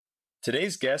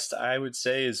Today's guest, I would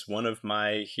say, is one of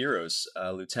my heroes.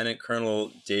 Lieutenant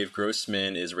Colonel Dave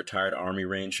Grossman is a retired Army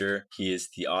Ranger. He is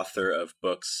the author of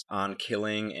books on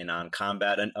killing and on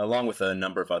combat, and along with a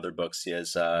number of other books. He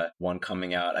has one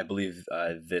coming out, I believe,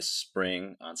 this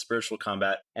spring on spiritual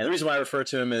combat. And the reason why I refer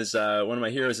to him as one of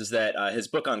my heroes is that his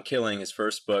book on killing, his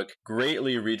first book,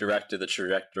 greatly redirected the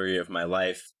trajectory of my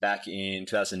life. Back in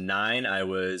 2009, I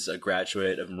was a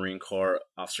graduate of Marine Corps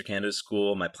Officer Candidate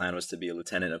School. My plan was to be a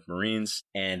lieutenant of Marines.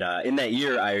 And in that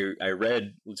year, I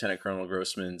read Lieutenant Colonel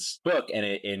Grossman's book,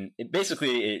 and it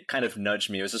basically kind of nudged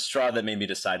me. It was a straw that made me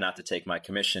decide not to take my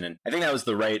commission. And I think that was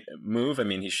the right move. I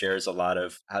mean, he shares a lot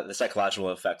of the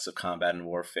psychological effects of combat and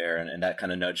warfare, and that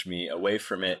kind of nudged me away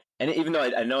from it. And even though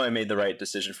I know I made the right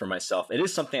decision for myself, it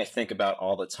is something I think about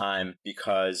all the time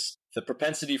because the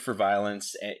propensity for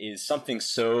violence is something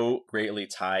so greatly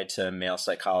tied to male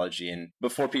psychology. And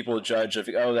before people judge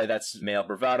that's male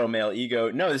bravado, male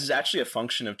ego, no, this is actually a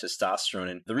function of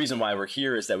testosterone. And the reason why we're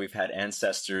here is that we've had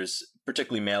ancestors,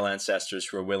 particularly male ancestors,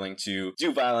 who are willing to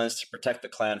do violence to protect the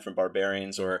clan from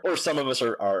barbarians, or some of us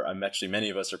are actually many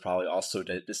of us are probably also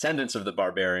descendants of the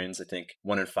barbarians. I think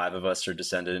 1 in 5 of us are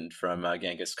descendant from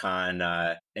Genghis Khan.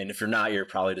 And if you're not, you're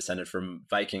probably descended from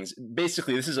Vikings.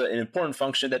 Basically, this is an important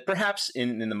function that perhaps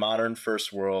in the modern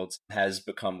first world has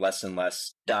become less and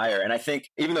less dire. And I think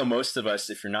even though most of us,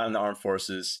 if you're not in the armed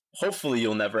forces, hopefully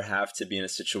you'll never have to be in a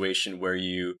situation where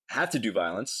you have to do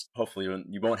violence. Hopefully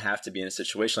you won't have to be in a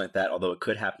situation like that, although it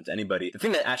could happen to anybody. The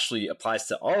thing that actually applies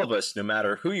to all of us, no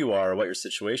matter who you are or what your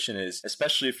situation is,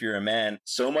 especially if you're a man,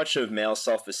 so much of male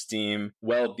self-esteem,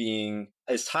 well-being,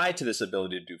 is tied to this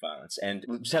ability to do violence. And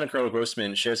Lieutenant Colonel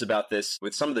Grossman shares about this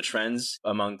with some of the trends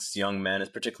amongst young men,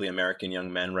 particularly American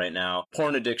young men right now.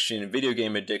 Porn addiction, video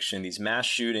game addiction, these mass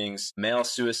shootings, male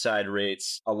suicide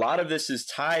rates. A lot of this is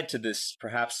tied to this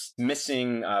perhaps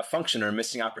missing function or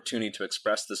missing opportunity to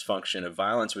express this function of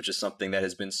violence, which is something that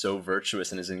has been so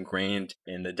virtuous and is ingrained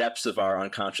in the depths of our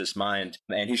unconscious mind.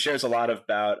 And he shares a lot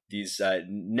about these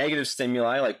negative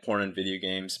stimuli like porn and video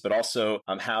games, but also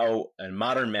how a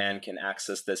modern man can access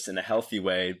this in a healthy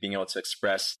way, being able to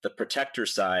express the protector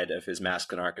side of his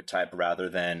masculine archetype rather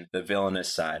than the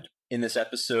villainous side. In this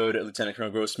episode, Lieutenant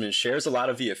Colonel Grossman shares a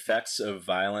lot of the effects of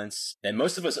violence that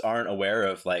most of us aren't aware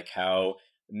of, like how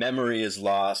memory is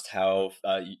lost, how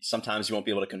sometimes you won't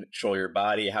be able to control your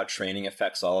body, how training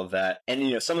affects all of that.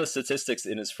 And, some of the statistics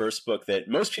in his first book that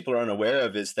most people are unaware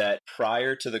of is that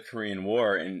prior to the Korean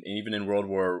War and even in World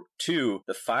War II,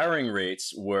 the firing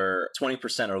rates were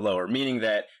 20% or lower, meaning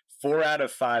that 4 out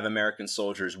of 5 American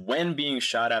soldiers, when being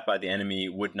shot at by the enemy,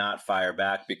 would not fire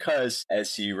back because,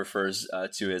 as he refers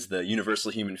to as the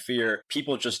universal human fear,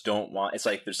 people just don't want, it's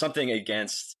like there's something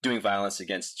against doing violence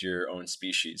against your own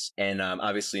species. And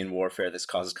obviously in warfare, this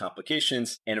causes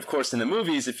complications. And of course, in the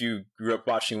movies, if you grew up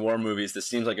watching war movies, this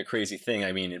seems like a crazy thing.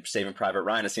 I mean, in Saving Private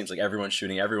Ryan, it seems like everyone's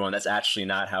shooting everyone. That's actually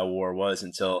not how war was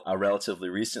until relatively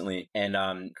recently. And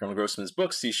Colonel Grossman's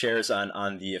books, he shares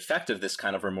on the effect of this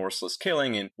kind of remorseless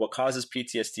killing and what causes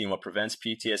PTSD and what prevents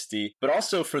PTSD, but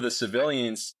also for the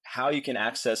civilians, how you can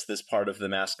access this part of the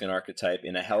masculine archetype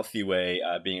in a healthy way,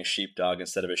 being a sheepdog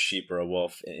instead of a sheep or a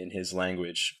wolf in his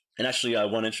language. And actually,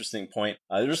 one interesting point,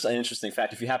 there's an interesting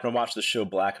fact. If you happen to watch the show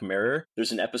Black Mirror,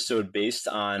 there's an episode based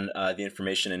on the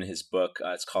information in his book.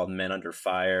 It's called Men Under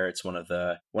Fire. It's one of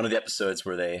the episodes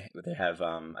where they have,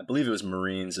 I believe it was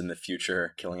Marines in the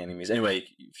future killing enemies. Anyway,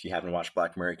 if you haven't watched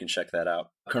Black Mirror, you can check that out.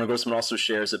 Colonel Grossman also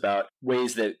shares about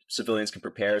ways that civilians can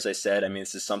prepare, as I said. I mean,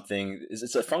 this is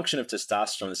it's a function of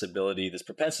testosterone, this ability, this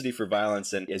propensity for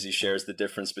violence. And as he shares, the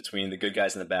difference between the good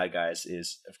guys and the bad guys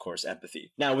is, of course,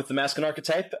 empathy. Now, with the masculine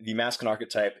archetype, the masculine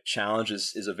archetype challenge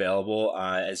is available.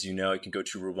 As you know, you can go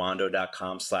to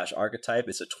rwando.com/archetype.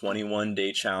 It's a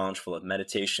 21-day challenge full of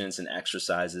meditations and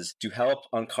exercises to help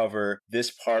uncover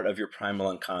this part of your primal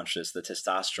unconscious, the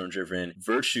testosterone-driven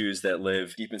virtues that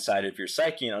live deep inside of your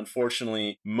psyche. And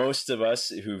unfortunately, most of us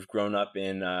who've grown up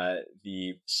in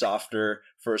the softer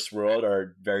first world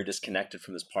are very disconnected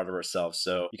from this part of ourselves.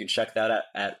 So you can check that out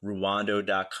at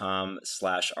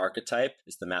rwando.com/archetype.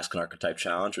 It's the masculine archetype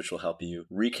challenge, which will help you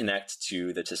reconnect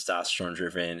to the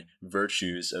testosterone-driven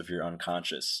virtues of your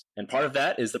unconscious. And part of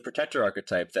that is the protector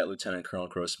archetype that Lieutenant Colonel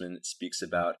Grossman speaks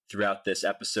about throughout this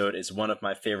episode. Is one of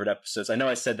my favorite episodes. I know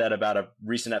I said that about a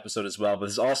recent episode as well, but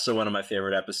it's also one of my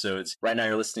favorite episodes. Right now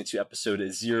you're listening to episode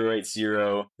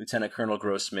 080, Lieutenant Colonel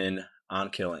Grossman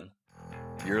on killing.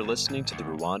 You're listening to the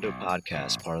Rwando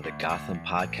Podcast, part of the Gotham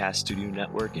Podcast Studio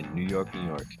Network in New York, New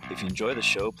York. If you enjoy the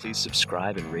show, please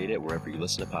subscribe and rate it wherever you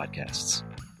listen to podcasts.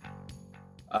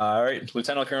 All right,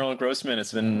 Lieutenant Colonel Grossman,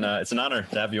 it's an honor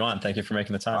to have you on. Thank you for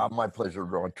making the time. My pleasure,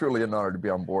 Ron. Truly an honor to be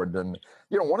on board. And,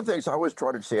 one of the things I always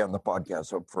try to say on the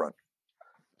podcast up front,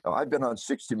 I've been on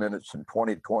 60 Minutes and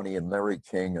 2020 and Larry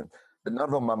King, and none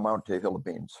of them amount to hill of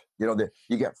beans. You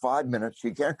get 5 minutes,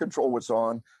 you can't control what's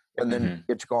on, and then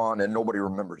it's gone and nobody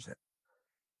remembers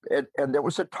it. And there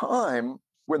was a time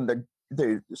when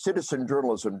the citizen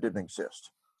journalism didn't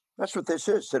exist. That's what this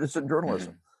is, citizen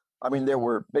journalism. I mean, there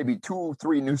were maybe 2,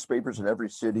 3 newspapers in every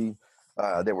city.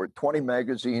 There were 20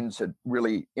 magazines that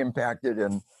really impacted,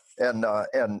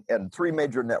 and 3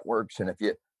 major networks. And if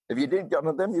you didn't get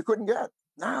on them, you couldn't get.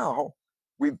 Now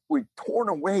we've torn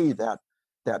away that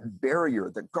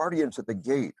barrier, the guardians at the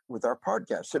gate, with our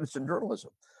podcast, citizen journalism,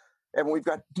 and we've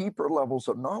got deeper levels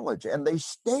of knowledge, and they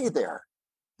stay there.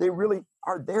 They really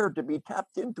are there to be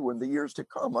tapped into in the years to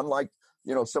come. Unlike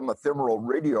some ephemeral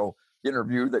radio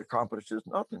interview that accomplishes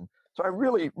nothing. So I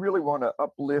really, really want to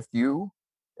uplift you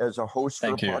as a host for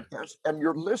a podcast and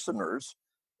your listeners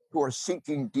who are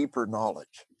seeking deeper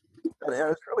knowledge. And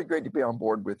it's really great to be on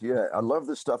board with you. I love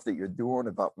the stuff that you're doing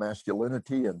about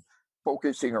masculinity and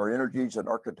focusing our energies and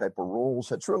archetypal roles.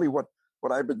 That's really what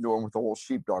I've been doing with the whole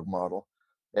sheepdog model.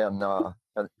 And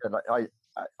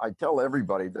I tell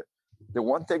everybody that the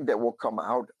one thing that will come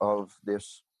out of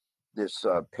this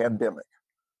pandemic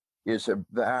is a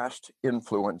vast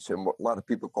influence in what a lot of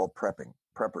people call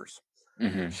preppers,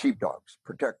 sheepdogs,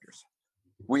 protectors.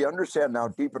 We understand now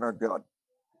deep in our gut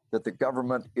that the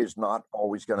government is not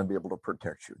always going to be able to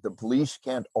protect you. The police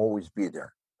can't always be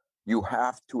there. You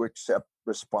have to accept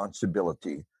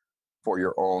responsibility for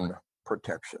your own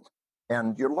protection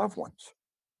and your loved ones.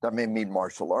 That may mean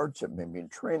martial arts. It may mean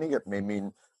training. It may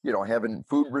mean, having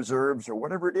food reserves or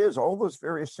whatever it is, all those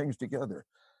various things together.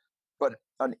 But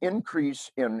an increase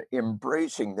in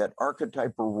embracing that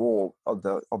archetypal role of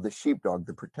the sheepdog,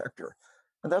 the protector.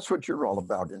 And that's what you're all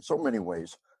about in so many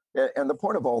ways. And the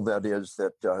point of all that is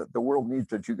that the world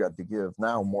needs what you got to give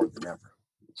now more than ever.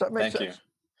 Does that make sense?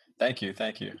 Thank you.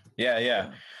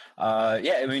 Yeah.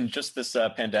 I mean, just this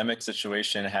pandemic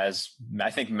situation has,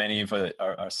 I think many of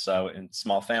us in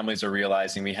small families are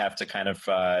realizing we have to kind of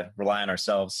rely on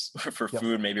ourselves for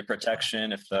food, maybe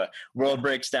protection. If the world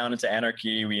breaks down into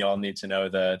anarchy, we all need to know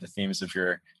the themes of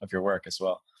your work as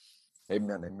well.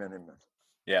 Amen.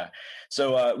 Yeah.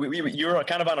 So you were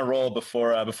kind of on a roll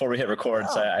before we hit record.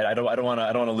 So I don't want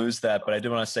to lose that, but I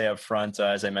do want to say up front,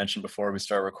 as I mentioned before we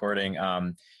start recording,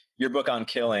 your book on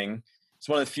killing. It's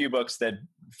one of the few books that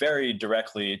very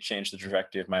directly changed the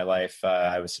trajectory of my life.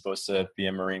 I was supposed to be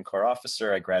a Marine Corps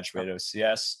officer. I graduated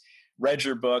OCS, read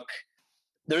your book.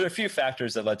 There are a few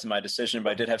factors that led to my decision,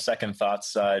 but I did have second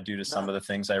thoughts due to some of the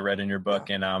things I read in your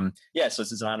book. And so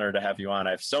it's an honor to have you on.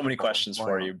 I have so many questions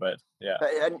for you, but yeah.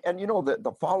 And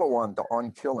the follow-on to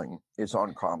On Killing is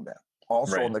On Combat,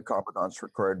 also on the Commandant's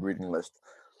required reading list.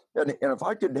 And if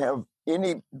I could have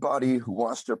anybody who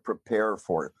wants to prepare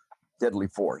for deadly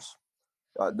force,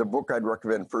 the book I'd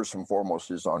recommend first and foremost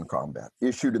is On Combat,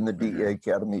 issued in the DEA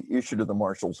Academy, issued in the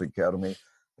Marshals Academy,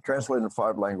 translated in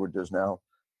 5 languages now.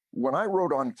 When I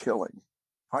wrote On Killing,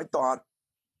 I thought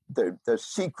the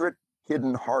secret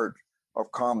hidden heart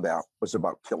of combat was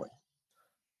about killing.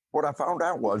 What I found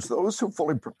out was those who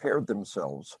fully prepared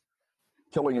themselves,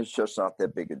 killing is just not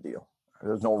that big a deal.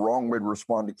 There's no wrong way to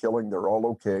respond to killing. They're all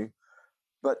okay.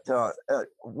 But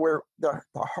where the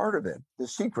heart of it, the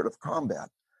secret of combat,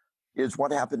 is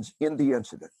what happens in the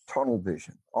incident: tunnel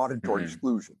vision, auditory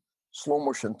exclusion, slow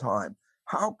motion time.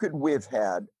 How could we have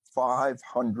had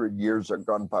 500 years of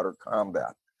gunpowder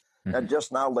combat and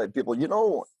just now let people,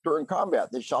 during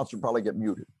combat, the shots would probably get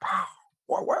muted?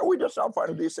 Why are we just now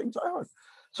finding these things out?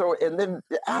 So, and then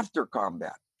after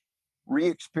combat,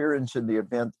 re-experiencing the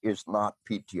event is not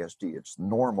PTSD. It's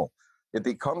normal. It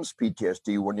becomes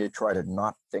PTSD when you try to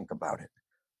not think about it.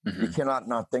 You cannot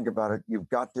not think about it. You've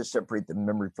got to separate the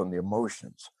memory from the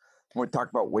emotions. When we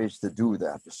talk about ways to do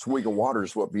that, the swig of water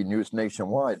is what we use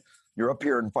nationwide. You're up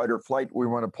here in fight or flight. We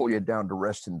want to pull you down to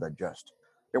rest and digest.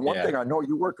 And one thing I know,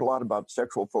 you work a lot about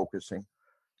sexual focusing.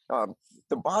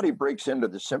 The body breaks into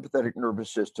the sympathetic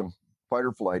nervous system, fight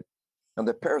or flight, and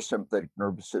the parasympathetic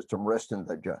nervous system, rest and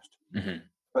digest.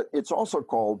 But it's also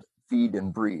called feed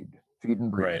and breed. Feed and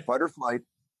breed. Right. Fight or flight,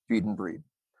 feed and breed.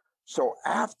 So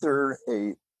after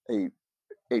a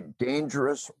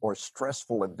dangerous or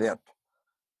stressful event,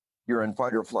 you're in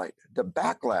fight or flight. The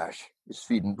backlash is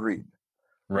feed and breed.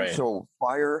 Right. So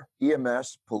fire,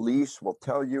 EMS, police will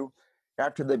tell you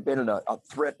after they've been in a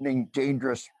threatening,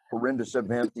 dangerous, horrendous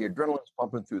event, the adrenaline's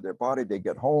pumping through their body. They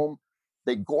get home,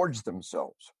 they gorge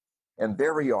themselves. And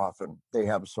very often they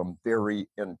have some very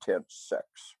intense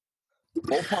sex.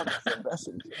 Both parties are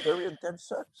invested in very intense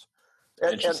sex.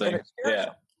 And Interesting. it scares Yeah.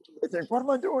 them. They think, what am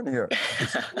I doing here?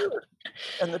 It's weird.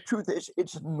 And the truth is,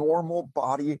 it's normal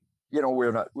body. We're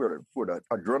in an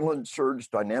adrenaline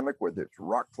surge dynamic, whether it's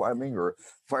rock climbing or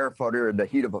firefighter in the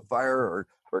heat of a fire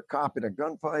or cop in a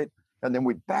gunfight. And then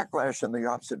we backlash in the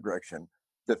opposite direction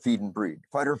to feed and breed,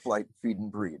 fight or flight, feed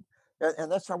and breed.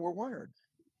 And that's how we're wired.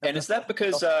 And is that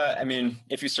because,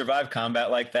 if you survive combat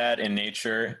like that in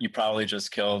nature, you probably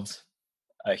just killed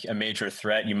a major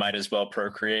threat. You might as well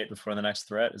procreate before the next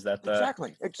threat. Is that the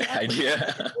exactly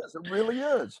idea? It really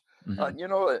is.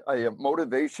 Mm-hmm. A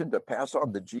motivation to pass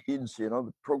on the genes,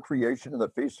 the procreation in the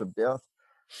face of death.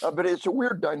 But it's a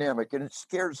weird dynamic, and it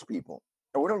scares people.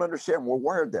 And we don't understand. We're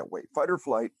wired that way. Fight or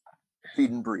flight,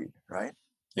 feed and breed, right?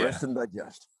 Yeah. Rest and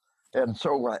digest. And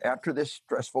so after this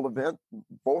stressful event,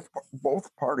 both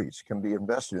parties can be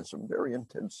invested in some very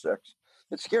intense sex.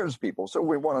 It scares people. So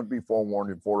we want to be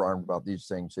forewarned and forearmed about these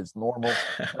things. It's normal.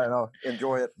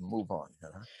 Enjoy it and move on.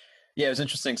 Yeah, it was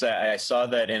interesting because I saw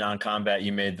that in On Combat,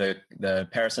 you made the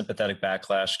parasympathetic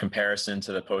backlash comparison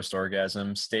to the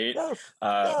post-orgasm state. Yes,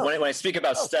 when I speak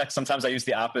about sex, sometimes I use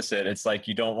the opposite. It's like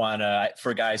you don't want to,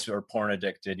 for guys who are porn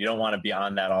addicted, you don't want to be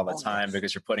on that all the time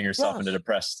because you're putting yourself into a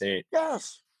depressed state.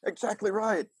 Yes, exactly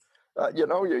right. You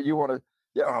want to,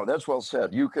 that's well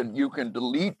said. You can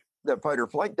delete the fight or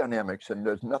flight dynamics and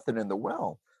there's nothing in the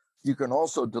well. You can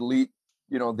also delete,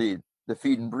 the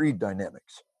feed and breed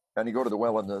dynamics. And you go to the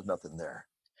well and there's nothing there.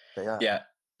 Yeah.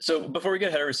 So before we get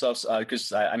ahead of ourselves,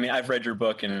 because I've read your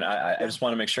book and I just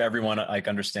want to make sure everyone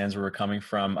understands where we're coming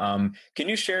from. Can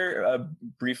you share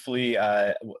briefly?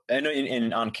 I know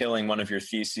in On Killing, one of your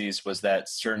theses was that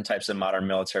certain types of modern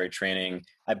military training,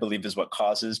 I believe, is what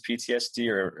causes PTSD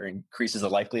or increases the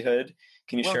likelihood.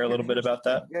 Can you share a little bit about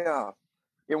that? Yeah.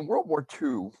 In World War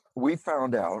II, we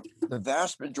found out the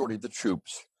vast majority of the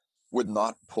troops would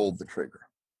not pull the trigger.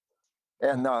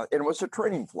 And it was a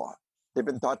training flaw. They've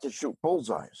been taught to shoot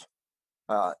bullseyes.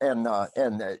 And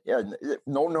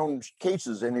no known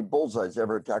cases, any bullseyes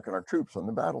ever attacking our troops on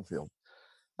the battlefield.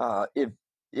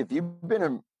 If you've been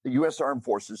in the U.S. Armed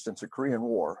Forces since the Korean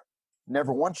War,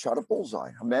 never once shot a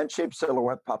bullseye. A man-shaped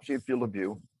silhouette pops you a field of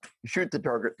view. You shoot the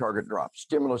target drops.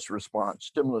 Stimulus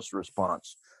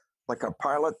response. Like a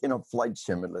pilot in a flight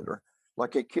simulator,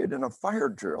 like a kid in a fire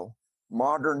drill.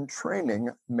 Modern training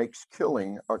makes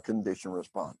killing a conditioned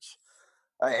response.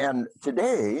 And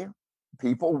today,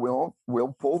 people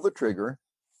will pull the trigger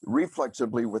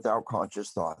reflexively without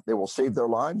conscious thought. They will save their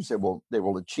lives. They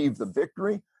will achieve the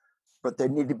victory, but they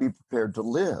need to be prepared to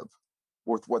live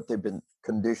with what they've been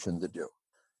conditioned to do.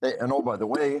 And oh, by the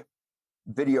way,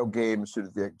 video games do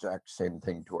the exact same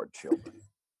thing to our children.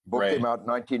 Book came out in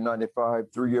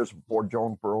 1995, 3 years before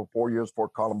Jonesboro, 4 years before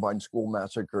Columbine school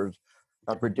massacres.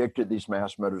 I predicted these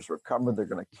mass murders were coming. They're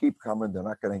going to keep coming. They're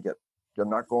not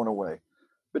going away.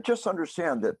 But just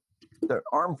understand that the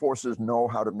armed forces know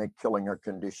how to make killing a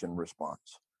conditioned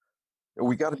response. And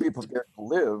we got to be prepared to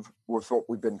live with what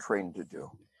we've been trained to do.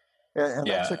 And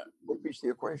that's a big piece of the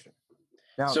equation.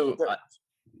 Now,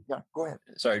 go ahead.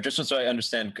 Sorry, just so I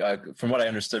understand, from what I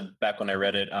understood back when I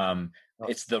read it,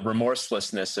 it's the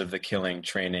remorselessness of the killing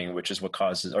training, which is what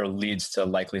causes or leads to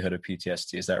likelihood of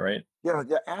PTSD. Is that right? Yeah,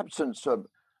 the absence of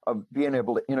being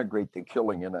able to integrate the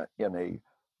killing in a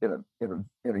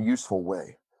useful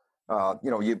way.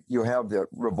 You have the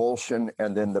revulsion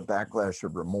and then the backlash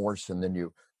of remorse, and then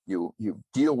you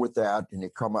deal with that and you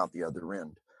come out the other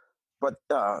end. But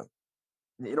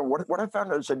what I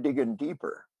found as I dig in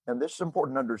deeper, and this is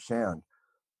important to understand,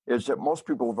 is that most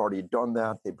people have already done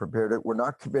that. They prepared it. We're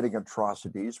not committing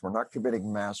atrocities. We're not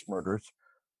committing mass murders.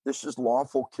 This is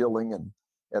lawful killing,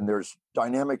 and there's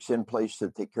dynamics in place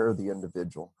that take care of the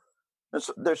individual.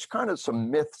 There's kind of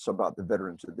some myths about the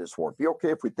veterans of this war. Be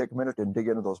okay if we take a minute and dig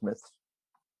into those myths?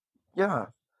 Yeah.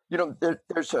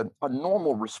 There's a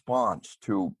normal response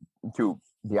to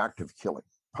the act of killing.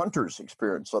 Hunters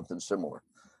experience something similar.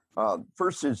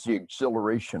 First is the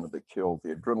exhilaration of the kill,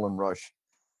 the adrenaline rush.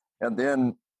 And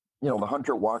then, the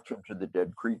hunter walks up to the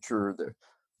dead creature,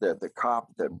 the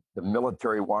cop, the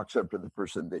military walks up to the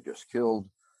person they just killed.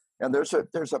 And there's a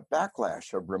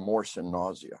backlash of remorse and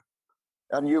nausea.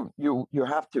 And you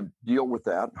have to deal with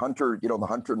that. The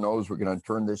hunter knows we're going to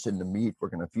turn this into meat. We're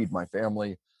going to feed my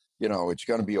family. It's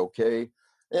going to be okay.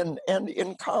 And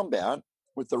in combat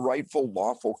with the rightful,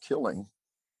 lawful killing,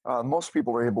 most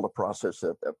people are able to process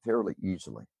that fairly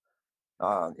easily.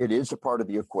 It is a part of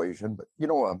the equation, but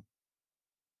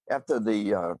after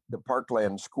the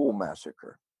Parkland school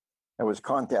massacre, I was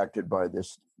contacted by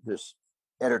this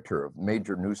editor of a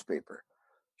major newspaper.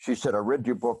 She said, "I read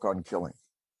your book on killing,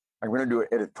 I'm going to do an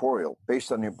editorial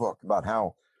based on your book about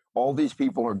how all these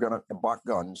people are going to bought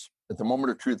guns. At the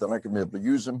moment of truth, they're not going to be able to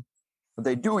use them. If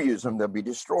they do use them, they'll be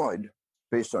destroyed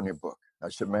based on your book. I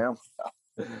said, ma'am,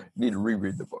 you need to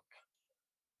reread the book.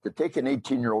 To take an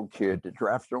 18-year-old kid, to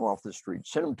draft him off the street,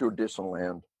 send him to a distant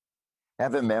land,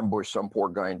 have him ambush some poor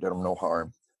guy and do him no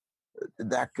harm,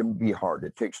 that can be hard.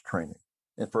 It takes training.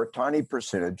 And for a tiny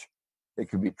percentage, it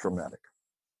can be traumatic.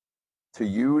 To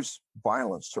use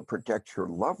violence to protect your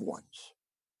loved ones,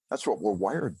 that's what we're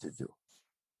wired to do.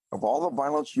 Of all the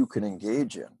violence you can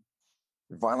engage in,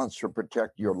 violence to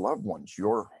protect your loved ones,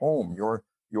 your home, your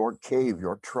cave,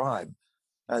 your tribe.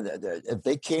 If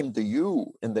they came to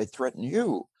you and they threaten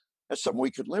you, that's something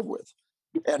we could live with.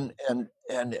 And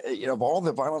of all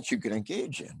the violence you can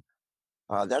engage in,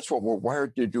 that's what we're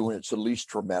wired to do, and it's the least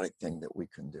traumatic thing that we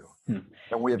can do.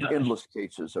 And we have endless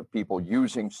cases of people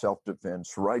using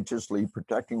self-defense, righteously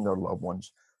protecting their loved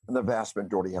ones, and the vast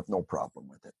majority have no problem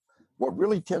with it. What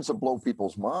really tends to blow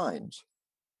people's minds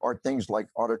are things like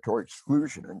auditory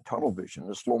exclusion and tunnel vision,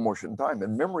 and slow motion time,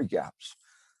 and memory gaps.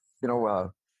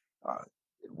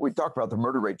 We talk about the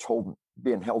murder rates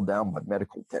being held down by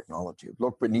medical technology.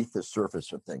 Look beneath the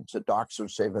surface of things. The docs are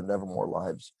saving ever more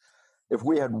lives. If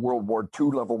we had World War II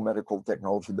level medical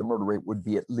technology, the murder rate would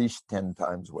be at least 10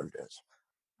 times what it is.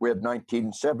 We had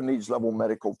 1970s level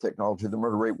medical technology, the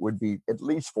murder rate would be at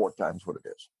least 4 times what it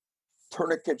is.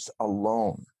 Tourniquets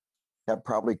alone have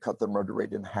probably cut the murder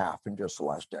rate in half in just the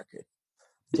last decade.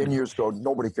 10 years ago,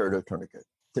 nobody carried a tourniquet.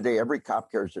 Today, every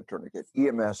cop carries a tourniquet.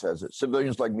 EMS has it.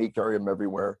 Civilians like me carry them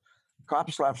everywhere.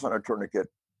 Cop slaps on a tourniquet,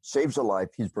 saves a life,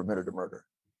 he's permitted to murder.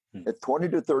 If 20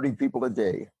 to 30 people a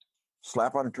day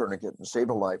slap on a tourniquet and save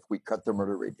a life, we cut the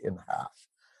murder rate in half.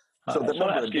 So the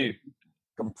number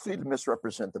completely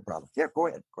misrepresent the problem. Yeah, go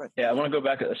ahead. Yeah, I want to go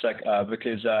back a sec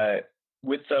because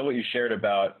with what you shared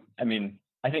about,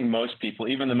 I think most people,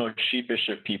 even the most sheepish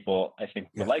of people, I think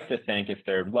would like to think if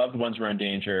their loved ones were in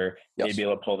danger, they'd be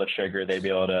able to pull the trigger, they'd be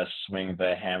able to swing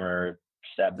the hammer,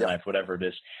 stab the knife, whatever it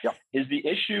is. Is the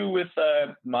issue with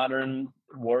modern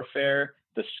warfare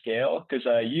the scale? Because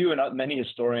you and many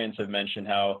historians have mentioned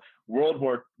how World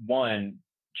War I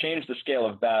changed the scale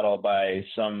of battle by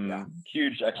some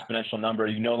huge exponential number.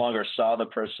 You no longer saw the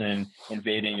person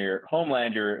invading your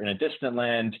homeland, you're in a distant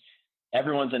land.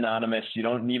 Everyone's anonymous. You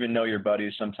don't even know your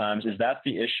buddies sometimes. Is that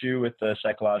the issue with the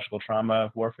psychological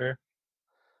trauma warfare?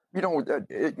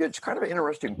 It's kind of an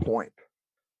interesting point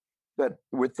that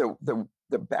with the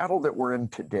battle that we're in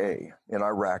today in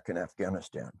Iraq and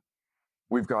Afghanistan,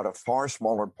 we've got a far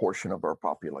smaller portion of our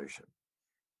population.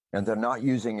 And they're not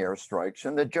using airstrikes,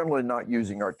 and they're generally not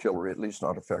using artillery, at least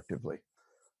not effectively.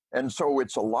 And so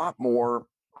it's a lot more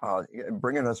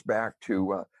bringing us back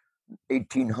to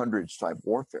 1800s type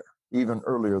warfare. Even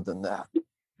earlier than that.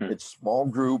 It's small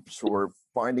groups who are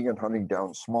finding and hunting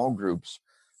down small groups.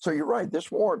 So you're right,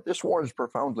 this war is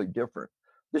profoundly different.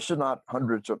 This is not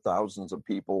hundreds of thousands of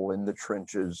people in the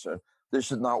trenches.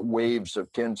 This is not waves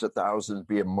of tens of thousands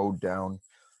being mowed down.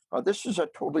 This is a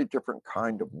totally different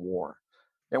kind of war.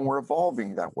 And we're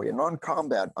evolving that way. In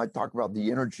non-combat, I talk about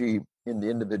the energy in the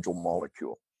individual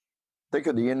molecule. Think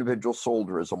of the individual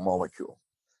soldier as a molecule.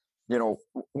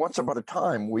 Once upon a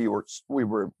time, we were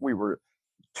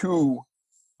 2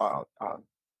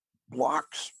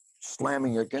 blocks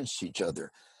slamming against each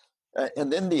other.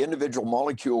 And then the individual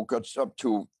molecule gets up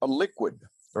to a liquid,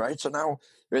 right? So now,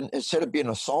 instead of being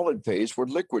a solid phase, we're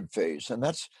liquid phase. And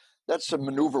that's a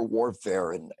maneuver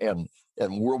warfare and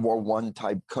World War I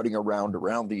type cutting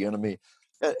around the enemy.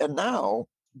 And now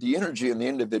the energy in the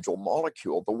individual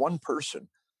molecule, the one person,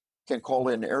 can call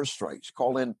in airstrikes,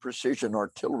 call in precision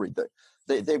artillery.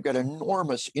 They've got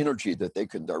enormous energy that they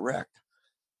can direct.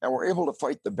 And we're able to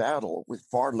fight the battle with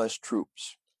far less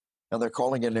troops. And they're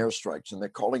calling in airstrikes, and they're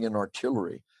calling in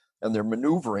artillery, and they're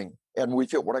maneuvering. And we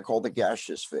hit what I call the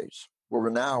gaseous phase, where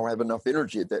we now have enough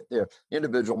energy that the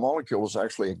individual molecule is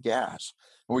actually a gas.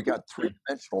 And we got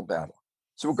 3-dimensional battle.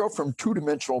 So we go from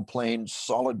 2-dimensional planes,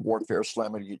 solid warfare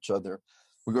slamming each other.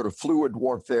 We go to fluid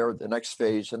warfare, the next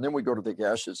phase, and then we go to the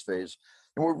gaseous phase.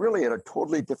 And we're really at a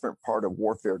totally different part of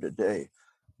warfare today.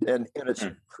 And it's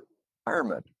an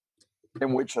environment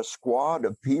in which a squad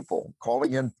of people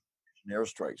calling in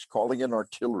airstrikes, calling in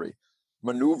artillery,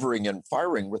 maneuvering and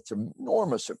firing with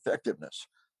enormous effectiveness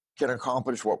can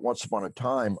accomplish what once upon a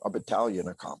time a battalion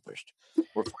accomplished.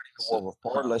 We're fighting a war with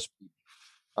far less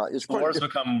people. Wars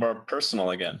become more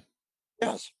personal again.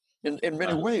 Yes. In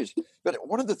many ways. But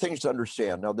one of the things to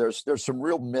understand, now there's some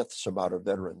real myths about our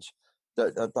veterans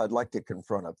that I'd like to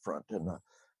confront up front. And,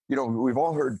 we've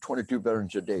all heard 22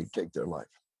 veterans a day take their life.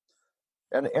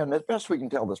 And as best we can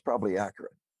tell, that's probably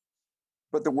accurate.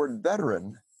 But the word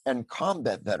veteran and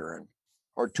combat veteran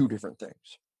are two different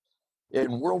things.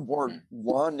 In World War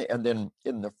I, and then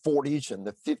in the 40s and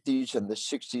the 50s and the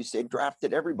 60s, they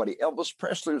drafted everybody. Elvis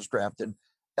Presley was drafted.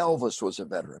 Elvis was a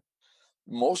veteran.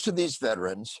 Most of these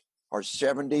veterans are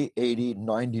 70, 80,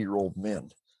 90-year-old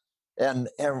men. And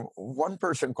one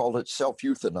person called it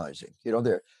self-euthanizing.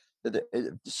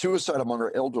 The suicide among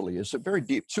our elderly is a very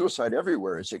deep. Suicide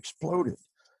everywhere has exploded.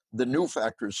 The new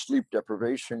factor is sleep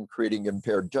deprivation, creating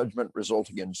impaired judgment,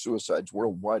 resulting in suicides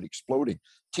worldwide exploding.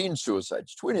 Teen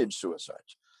suicides, twin-age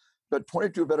suicides. But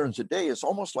 22 veterans a day is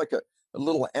almost like a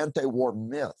little anti-war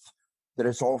myth that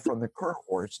it's all from the current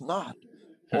war. It's not.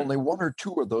 Only one or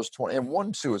two of those 20, and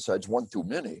one suicide's one too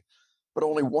many, but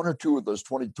only one or two of those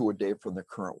 22 a day from the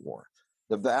current war.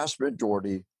 The vast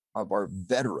majority of our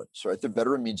veterans, right? The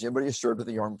veteran means anybody who served in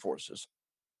the armed forces,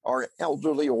 are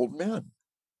elderly old men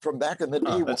from back in the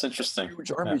day. That's interesting.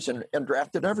 Huge armies and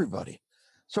drafted everybody.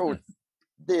 So,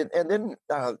 you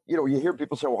hear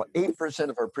people say, well, 8%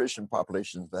 of our prison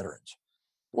population is veterans.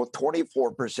 Well,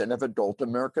 24% of adult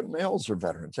American males are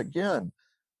veterans. Again,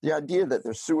 the idea that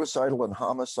they're suicidal and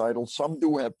homicidal, some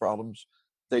do have problems.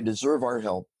 They deserve our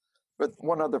help. But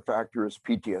one other factor is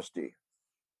PTSD.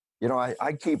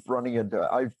 I keep running into,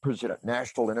 I present at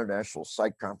national, international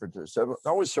psych conferences.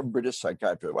 Always some British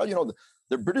psychiatrists. Well,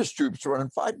 the British troops are running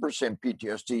 5%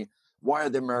 PTSD. Why are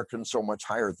the Americans so much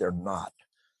higher? They're not.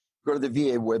 Go to the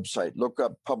VA website, look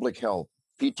up public health,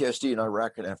 PTSD in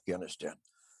Iraq and Afghanistan.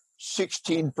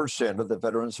 16% of the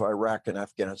veterans of Iraq and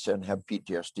Afghanistan have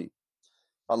PTSD.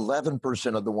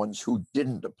 11% of the ones who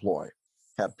didn't deploy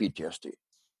have PTSD.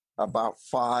 About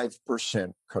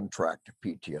 5% contract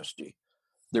PTSD.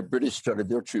 The British started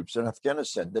their troops in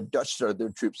Afghanistan. The Dutch started their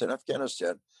troops in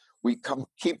Afghanistan. We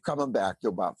keep coming back to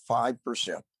about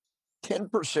 5%.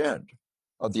 10%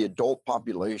 of the adult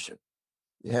population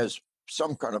has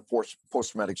some kind of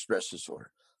post-traumatic stress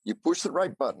disorder. You push the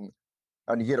right button,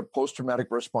 and you get a post-traumatic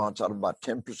response out of about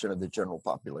 10% of the general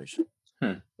population.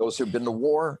 Those who've been to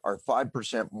war are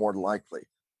 5% more likely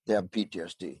to have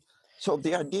PTSD. So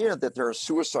the idea that there are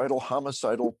suicidal,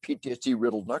 homicidal,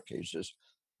 PTSD-riddled nutcases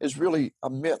is really a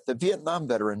myth. The Vietnam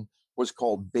veteran was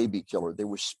called baby killer. They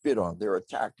were spit on. They were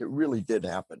attacked. It really did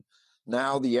happen.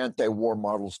 Now the anti-war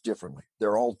model's differently.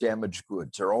 They're all damaged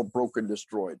goods. They're all broken,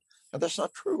 destroyed. And that's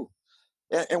not true.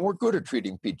 And we're good at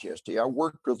treating PTSD. I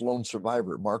worked with lone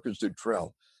survivor, Marcus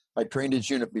Dutrell. I trained his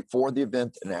unit before the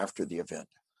event and after the event.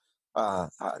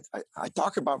 I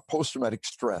talk about post-traumatic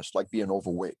stress, like being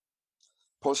overweight.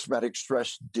 Post-traumatic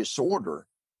stress disorder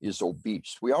is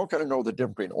obese. We all kind of know the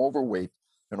difference between overweight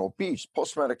and obese.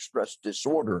 Post-traumatic stress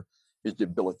disorder is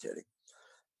debilitating.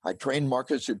 I trained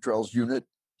Marcus Dutrell's unit.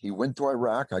 He went to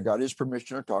Iraq. I got his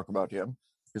permission to talk about him.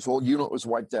 His whole unit was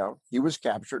wiped out. He was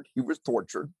captured. He was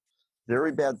tortured.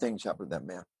 Very bad things happened to that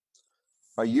man.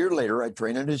 A year later, I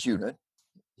trained in his unit.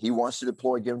 He wants to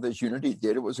deploy again with his unit. He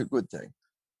did. It was a good thing.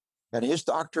 And his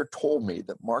doctor told me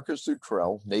that Marcus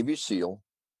Dutrell, Navy SEAL,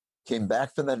 came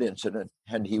back from that incident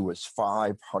and he was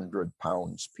 500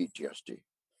 pounds PTSD,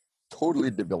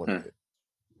 totally debilitated.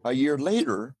 A year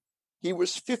later, he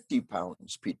was 50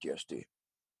 pounds PTSD,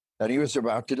 and he was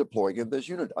about to deploy again with his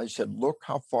unit. I said, look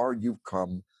how far you've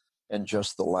come in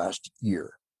just the last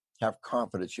year. Have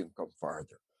confidence you can come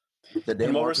farther.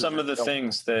 And what were some of the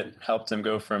things that helped him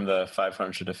go from the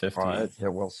 500 to 50? Yeah,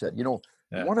 well said.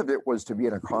 One of it was to be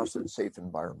in a constant, safe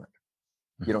environment.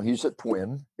 He's a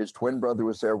twin. His twin brother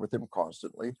was there with him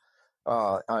constantly.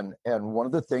 And one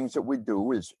of the things that we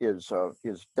do is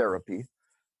therapy.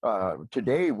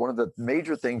 Today, one of the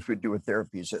major things we do with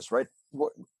therapy is this, right?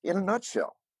 In a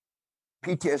nutshell,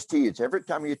 PTSD is every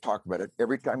time you talk about it,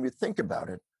 every time you think about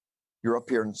it, you're up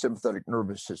here in sympathetic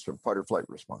nervous system, fight or flight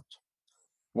response.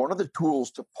 One of the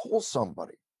tools to pull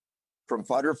somebody from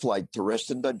fight or flight to rest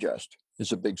and digest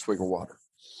is a big swig of water.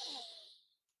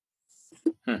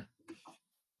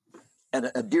 And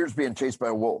a deer's being chased by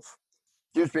a wolf.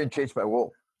 Deer's being chased by a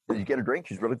wolf. Did you get a drink?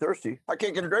 He's really thirsty. I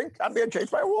can't get a drink. I'm being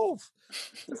chased by a wolf.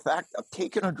 The fact of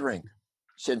taking a drink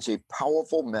sends a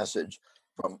powerful message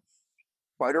from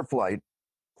fight or flight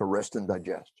to rest and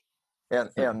digest. And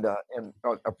a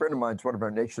friend of mine is one of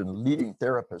our nation's leading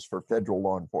therapists for federal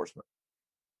law enforcement.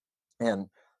 And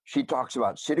she talks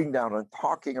about sitting down and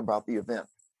talking about the event.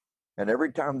 And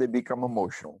every time they become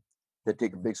emotional, they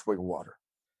take a big swig of water.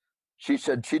 She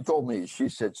told me,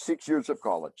 6 years of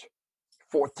college,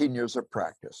 14 years of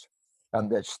practice,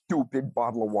 and that stupid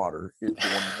bottle of water is the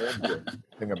one more good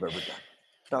thing I've ever done.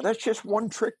 Now, that's just one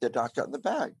trick that Doc got in the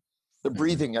bag. The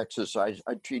breathing exercise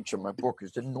I teach in my book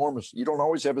is enormous. You don't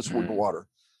always have a swig of water.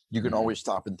 You can always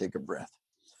stop and take a breath.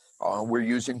 We're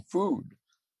using food.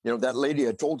 That lady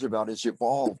I told you about is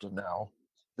evolved now,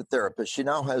 the therapist. She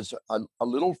now has a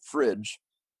little fridge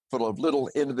full of little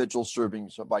individual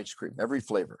servings of ice cream, every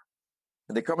flavor.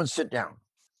 And they come and sit down.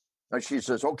 And she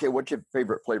says, okay, what's your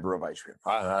favorite flavor of ice cream?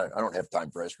 I don't have time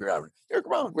for ice cream. Here,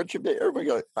 come on. What's your favorite? Everybody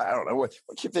goes, I don't know. What's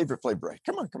your favorite flavor?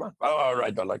 Come on. Oh, all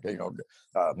right. I like,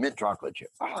 mint chocolate chip.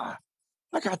 I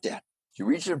got that. She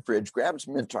reaches in the fridge, grabs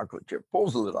mint chocolate chip,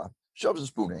 pulls the lid off, shoves a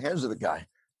spoon, and hands it to the guy,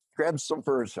 grabs some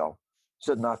for herself,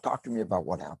 said, now talk to me about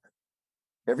what happened.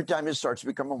 Every time it starts to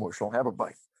become emotional, have a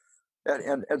bite.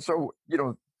 And so,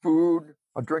 food,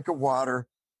 a drink of water,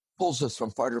 pulls us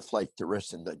from fight or flight to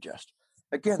rest and digest.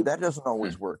 Again, that doesn't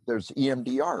always work. There's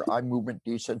EMDR, eye movement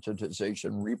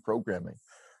desensitization reprogramming.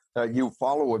 You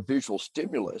follow a visual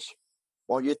stimulus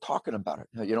while you're talking about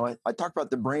it. I talk about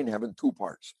the brain having two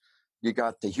parts. You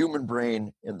got the human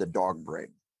brain and the dog brain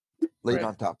laid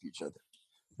on top of each other.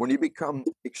 When you become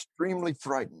extremely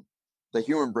frightened, the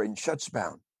human brain shuts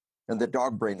down and the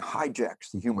dog brain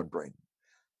hijacks the human brain.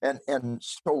 And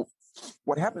so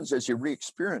what happens is you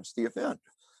re-experience the event.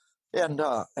 And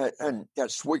that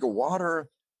swig of water,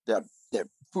 that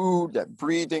food, that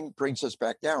breathing brings us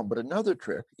back down. But another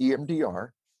trick, EMDR,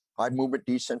 eye movement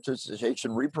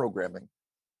desensitization reprogramming,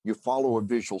 you follow a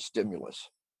visual stimulus.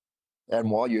 And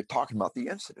while you're talking about the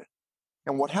incident,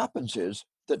 and what happens is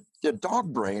that the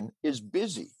dog brain is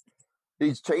busy.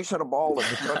 He's chasing a ball in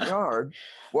the front yard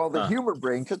while the human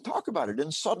brain can talk about it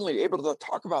and suddenly able to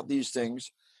talk about these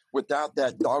things without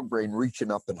that dog brain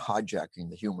reaching up and hijacking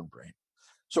the human brain.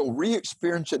 So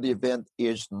re-experience of the event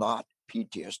is not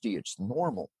PTSD. It's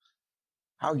normal.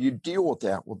 How you deal with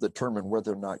that will determine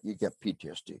whether or not you get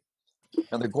PTSD.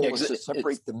 And the goal is to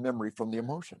separate the memory from the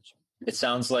emotions. It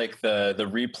sounds like the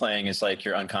replaying is like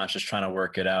your unconscious trying to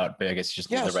work it out, but I guess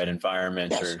just in the right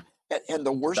environment or and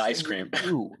the worst the ice cream thing to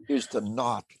do is to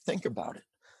not think about it.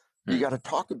 You got to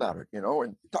talk about it,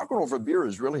 and talking over beer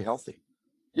is really healthy.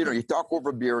 You talk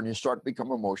over beer and you start to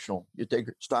become emotional. You take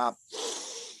it, stop.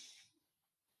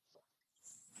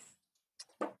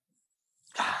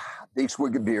 Big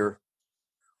swig of beer,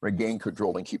 regain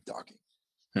control and keep talking.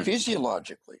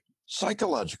 Physiologically,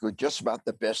 psychologically, just about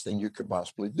the best thing you could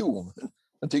possibly do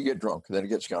until you get drunk. Then it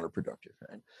gets counterproductive.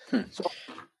 Right? So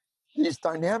these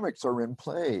dynamics are in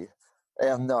play.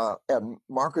 And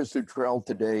Marcus Luttrell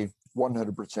today,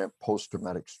 100%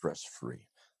 post-traumatic stress-free.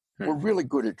 We're really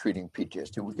good at treating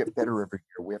PTSD. We get better every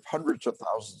year. We have hundreds of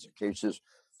thousands of cases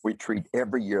we treat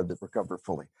every year that recover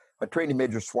fully. I trained a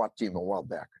major SWAT team a while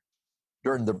back.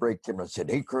 During the break, Tim said,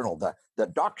 hey, Colonel, the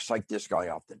doc psyched this guy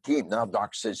off the team. Now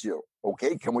doc says,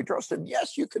 okay, can we trust him?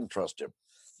 Yes, you can trust him.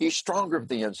 He's stronger of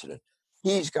the incident.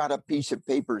 He's got a piece of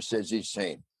paper that says he's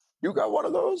sane. You got one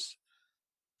of those?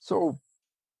 So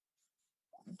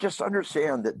just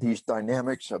understand that these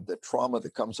dynamics of the trauma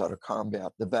that comes out of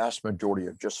combat, the vast majority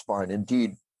are just fine.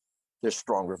 Indeed, they're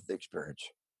stronger of the experience.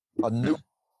 A new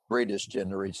greatest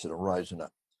generation are rising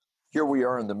up. Here we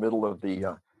are in the middle of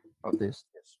the of this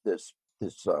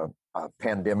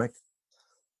pandemic,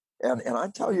 and I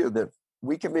tell you that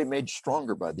we can be made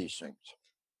stronger by these things.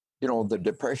 The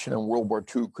Depression and World War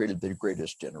II created the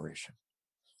greatest generation.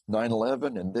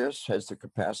 9/11 and this has the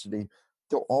capacity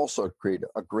to also create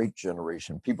a great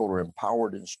generation. People are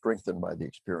empowered and strengthened by the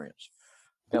experience.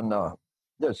 And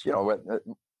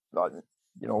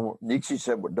Nietzsche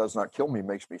said, "What does not kill me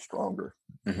makes me stronger."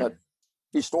 But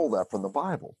he stole that from the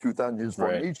Bible. 2,000 years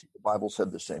before Nietzsche, the Bible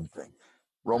said the same thing.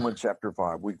 Romans chapter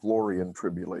 5, we glory in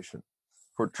tribulation.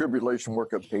 For tribulation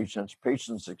worketh patience,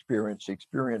 patience experience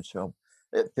hope,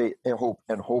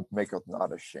 and hope maketh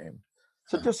not ashamed.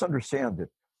 So just understand that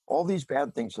all these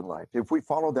bad things in life, if we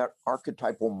follow that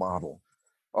archetypal model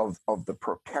of the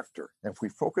protector, if we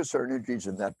focus our energies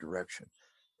in that direction,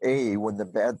 A, when the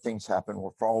bad things happen,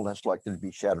 we're far less likely to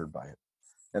be shattered by it.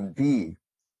 And B,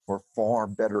 we're far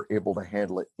better able to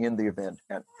handle it in the event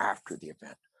and after the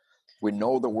event. We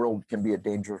know the world can be a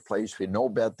dangerous place. We know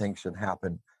bad things can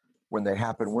happen. When they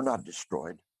happen, we're not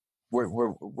destroyed. We're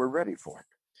ready for it.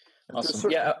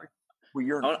 Awesome.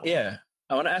 Yeah.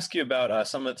 I want to ask you about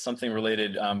something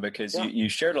related because you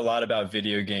shared a lot about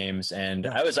video games, and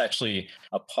I was actually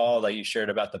appalled that you shared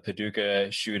about the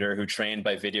Paducah shooter who trained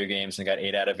by video games and got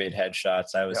 8 out of 8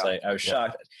 headshots. I was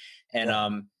shocked.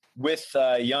 And with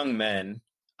young men,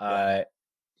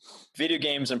 video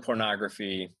games and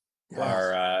pornography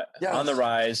are on the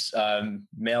rise.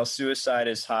 Male suicide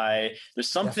is high. There's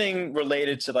something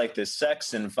related to like the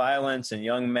sex and violence and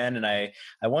young men, and I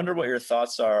wonder what your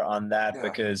thoughts are on that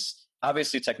because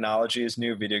obviously technology is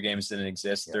new. Video games didn't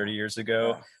exist 30 years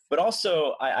ago, But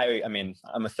also, I mean,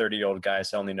 I'm a 30-year-old guy,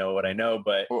 so I only know what I know.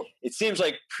 But it seems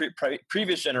like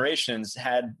previous generations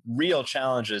had real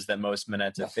challenges that most men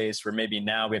had to face, where maybe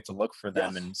now we have to look for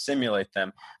them and simulate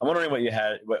them. I'm wondering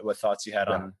what thoughts you had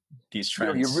on these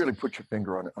trends. You really put your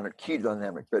finger on a key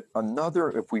dynamic. But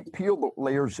if we peel the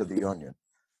layers of the onion,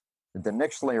 the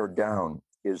next layer down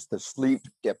is the sleep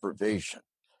deprivation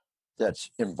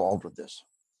that's involved with this.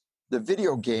 The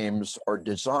video games are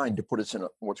designed to put us in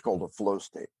what's called a flow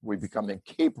state. We become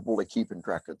incapable of keeping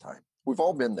track of time. We've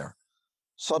all been there.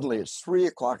 Suddenly it's 3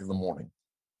 o'clock in the morning.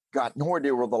 Got no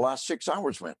idea where the last 6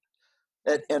 hours went.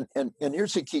 And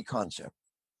here's the key concept.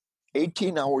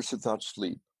 18 hours without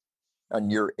sleep and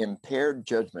your impaired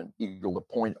judgment equal to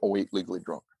 0.08 legally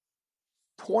drunk.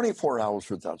 24 hours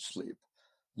without sleep,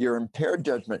 your impaired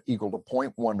judgment equal to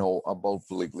 0.10 above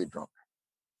legally drunk.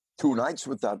 2 nights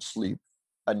without sleep,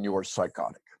 and you're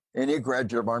psychotic. Any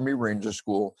graduate of Army Ranger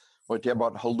School will tell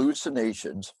about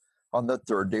hallucinations on the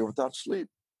 3rd day without sleep.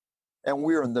 And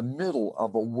we're in the middle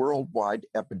of a worldwide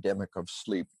epidemic of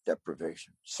sleep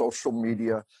deprivation. Social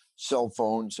media, cell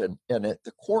phones, and at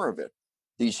the core of it,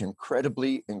 these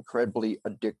incredibly, incredibly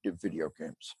addictive video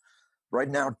games. Right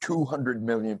now, 200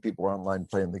 million people are online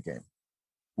playing the game.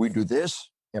 We do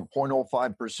this, and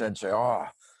 0.05% say,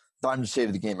 time to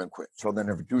save the game and quit. So they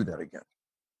never do that again.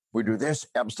 We do this,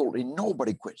 absolutely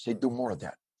nobody quits. They do more of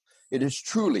that. It is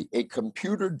truly a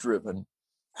computer-driven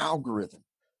algorithm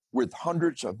with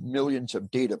hundreds of millions of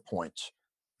data points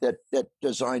that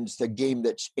designs the game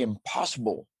that's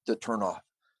impossible to turn off.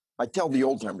 I tell the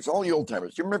old timers, all the old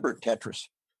timers, you remember Tetris?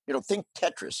 Think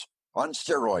Tetris on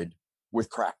steroid with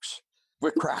crack.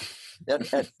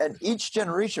 And each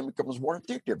generation becomes more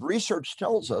addictive. Research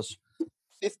tells us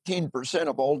 15%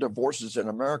 of all divorces in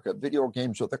America, video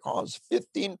games are the cause.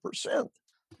 15%.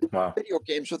 Wow. Video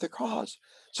games are the cause.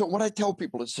 So what I tell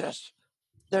people is this: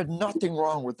 there's nothing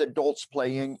wrong with adults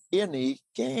playing any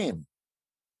game,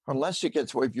 unless it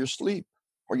gets away with your sleep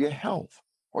or your health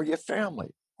or your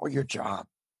family or your job.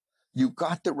 You've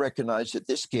got to recognize that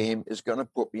this game is going to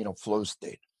put me in a flow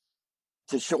state.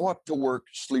 To show up to work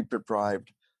sleep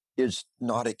deprived is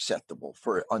not acceptable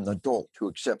for an adult who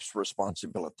accepts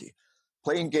responsibility.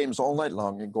 Playing games all night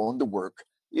long and going to work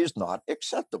is not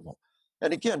acceptable.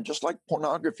 And again, just like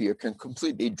pornography, it can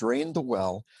completely drain the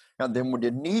well. And then when you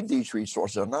need these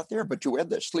resources, they're not there, but you have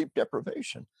that sleep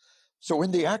deprivation. So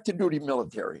in the active duty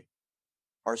military,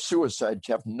 our suicides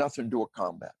have nothing to do with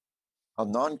combat. A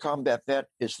non-combat vet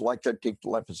is likely to take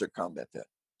life as a combat vet.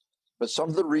 But some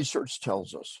of the research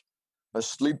tells us a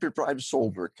sleep-deprived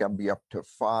soldier can be up to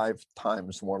 5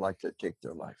 times more likely to take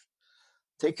their life.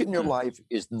 Taking your life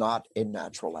is not a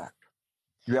natural act.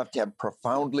 You have to have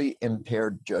profoundly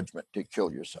impaired judgment to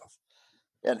kill yourself.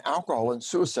 And alcohol and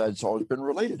suicide has always been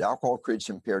related. Alcohol creates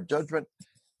impaired judgment.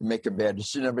 You make a bad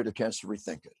decision, never get a chance to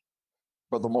rethink it.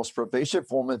 But the most pervasive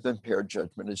form of impaired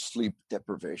judgment is sleep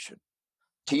deprivation.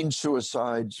 Teen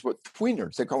suicides,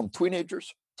 tweeners, they call them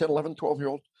teenagers, 10, 11,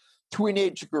 12-year-olds.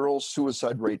 Teenage girls'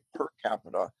 suicide rate per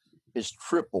capita is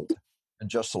tripled in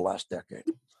just the last decade.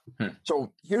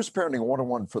 So here's parenting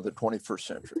 101 for the 21st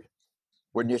century.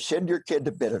 When you send your kid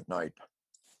to bed at night,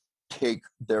 take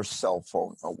their cell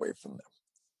phone away from them.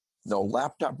 No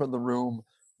laptop in the room,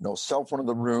 no cell phone in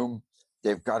the room.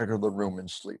 They've got to go to the room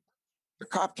and sleep. The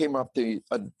cop came up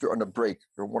on a break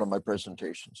during one of my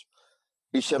presentations.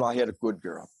 He said, I had a good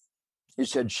girl. He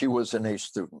said she was an A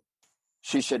student.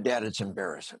 She said, Dad, it's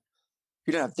embarrassing.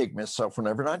 You don't have to take my cell phone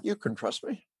every night. You can trust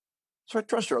me. So I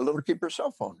trust her. I let her keep her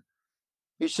cell phone.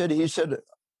 He said,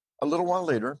 a little while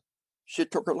later, she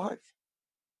took her life.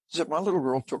 He said, my little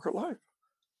girl took her life.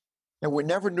 And we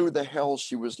never knew the hell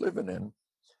she was living in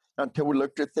until we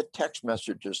looked at the text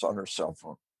messages on her cell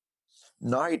phone.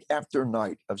 Night after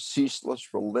night of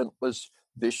ceaseless, relentless,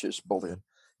 vicious bullying.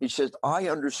 He says, I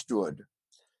understood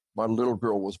my little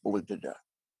girl was bullied to death.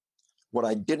 What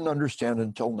I didn't understand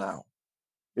until now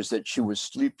is that she was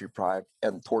sleep deprived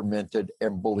and tormented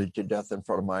and bullied to death in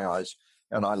front of my eyes,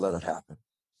 and I let it happen.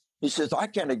 He says, I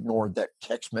can't ignore that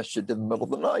text message in the middle of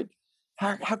the night.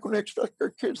 How can I expect our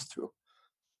kids to?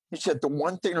 He said, the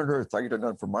one thing on earth I could have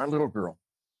done for my little girl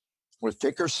was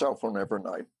take her cell phone every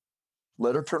night,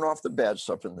 let her turn off the bad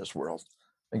stuff in this world,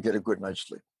 and get a good night's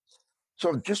sleep.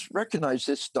 So just recognize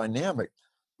this dynamic.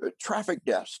 Traffic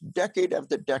deaths, decade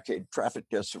after decade, traffic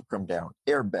deaths have come down,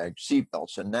 airbags,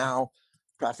 seatbelts, and now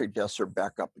traffic deaths are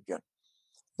back up again.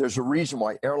 There's a reason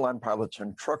why airline pilots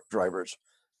and truck drivers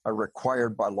are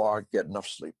required by law to get enough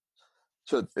sleep.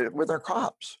 So with our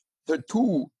cops, the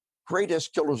 2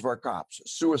 greatest killers of our cops,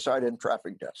 suicide and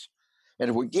traffic deaths.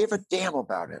 And if we gave a damn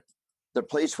about it, the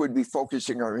place we'd be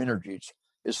focusing our energies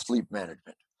is sleep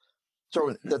management.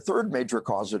 So the third major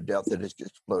cause of death that has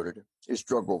exploded is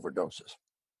drug overdoses.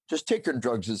 Just taking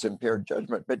drugs is impaired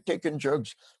judgment, but taking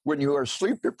drugs when you are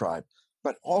sleep deprived,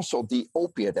 but also the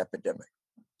opiate epidemic.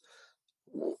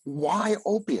 Why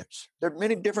opiates? There are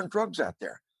many different drugs out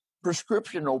there.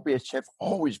 Prescription opiates have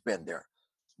always been there.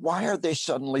 Why are they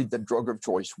suddenly the drug of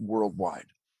choice worldwide?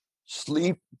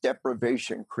 Sleep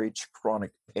deprivation creates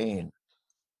chronic pain.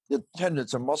 The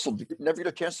tendons and muscles never get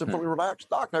a chance to fully relax.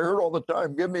 Doc, I heard all the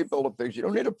time, give me a pill to fix. You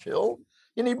don't need a pill.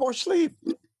 You need more sleep.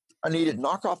 I need to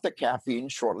knock off the caffeine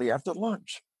shortly after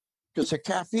lunch because the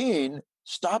caffeine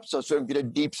stops us from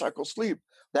getting deep cycle sleep.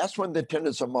 That's when the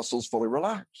tendons and muscles fully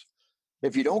relax.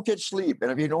 If you don't get sleep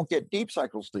and if you don't get deep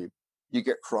cycle sleep, you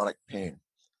get chronic pain.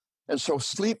 And so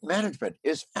sleep management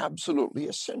is absolutely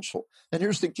essential. And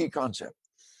here's the key concept.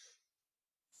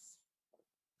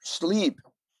 Sleep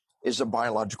is a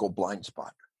biological blind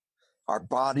spot. Our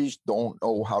bodies don't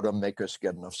know how to make us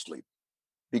get enough sleep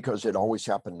because it always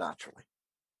happened naturally.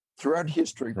 Throughout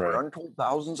history, for untold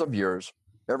thousands of years,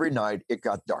 every night it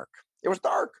got dark. It was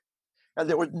dark and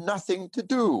there was nothing to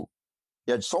do.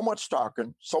 You had so much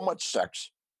talking, so much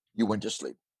sex, you went to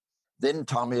sleep. Then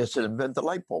Tommy Edison invented the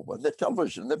light bulb and the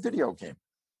television, the video game.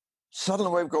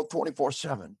 Suddenly we go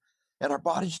 24/7 and our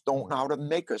bodies don't know how to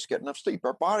make us get enough sleep.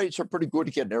 Our bodies are pretty good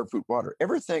at getting air, food, water.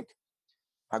 Ever think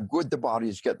how good the body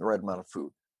is getting the right amount of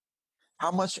food?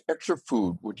 How much extra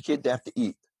food would a kid have to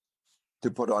eat to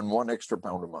put on 1 extra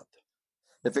pound a month?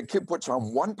 If a kid puts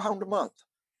on 1 pound a month,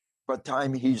 by the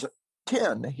time he's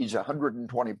 10, he's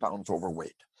 120 pounds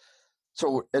overweight.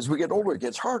 So as we get older, it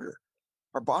gets harder.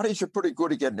 Our bodies are pretty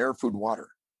good at getting air, food, water.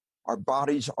 Our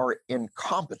bodies are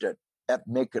incompetent at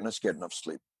making us get enough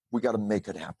sleep. We got to make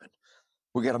it happen.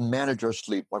 We got to manage our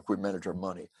sleep like we manage our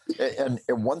money. And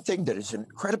one thing that is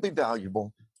incredibly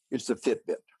valuable is the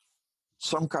Fitbit,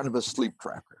 some kind of a sleep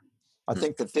tracker. I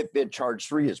think the Fitbit Charge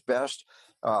 3 is best.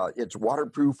 It's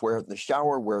waterproof, wear it in the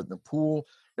shower, wear it in the pool.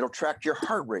 It'll track your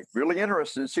heart rate. Really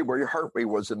interested to see where your heart rate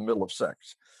was in the middle of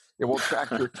sex. It will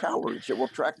track your calories. It will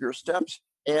track your steps,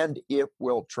 and it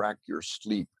will track your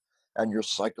sleep and your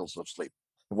cycles of sleep.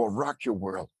 It will rock your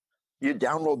world. You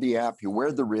download the app, you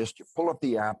wear the wrist, you pull up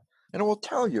the app, and it will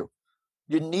tell you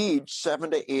you need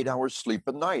 7 to 8 hours sleep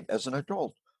a night as an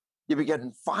adult. You've been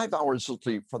getting 5 hours of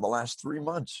sleep for the last 3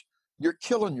 months. You're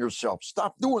killing yourself.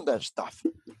 Stop doing that stuff.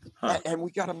 And we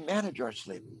got to manage our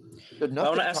sleep. I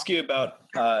want to ask you about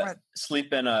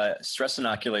sleep and stress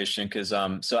inoculation because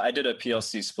so I did a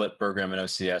PLC split program in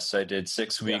OCS. So I did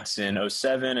 6 weeks in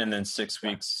 07 and then 6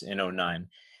 weeks in 09.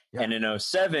 Yeah. And in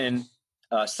 07,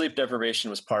 sleep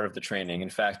deprivation was part of the training. In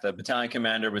fact, the battalion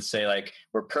commander would say, like,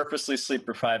 we're purposely sleep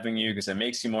depriving you because it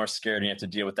makes you more scared and you have to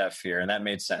deal with that fear. And that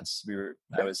made sense.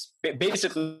 I was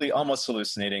basically almost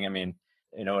hallucinating. I mean,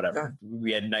 you know, whatever. Yeah.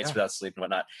 We had nights without sleep and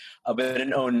whatnot. But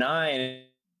in 09,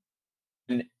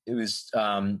 it was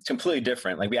completely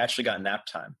different. Like we actually got nap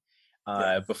time.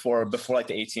 Before like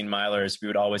the 18 milers, we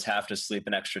would always have to sleep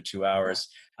an extra 2 hours.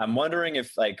 I'm wondering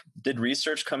if did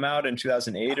research come out in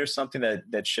 2008 or something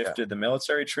that shifted the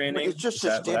military training? It's just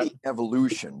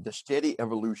the steady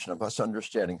evolution of us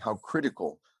understanding how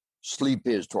critical sleep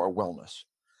is to our wellness.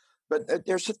 But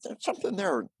there's something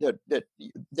there that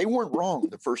they weren't wrong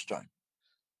the first time.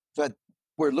 But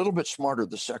we're a little bit smarter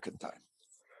the second time.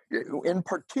 In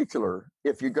particular,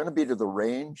 if you're going to be to the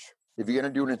range, if you're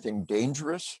going to do anything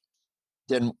dangerous,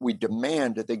 then we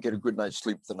demand that they get a good night's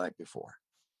sleep the night before.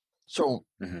 So,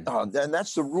 and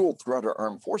that's the rule throughout our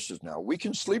armed forces now. We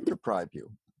can sleep deprive you,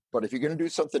 but if you're going to do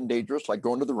something dangerous, like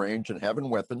going to the range and having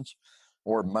weapons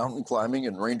or mountain climbing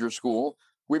in ranger school,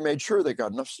 we made sure they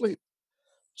got enough sleep.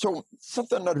 So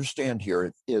something to understand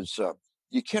here is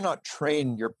you cannot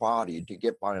train your body to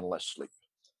get by on less sleep.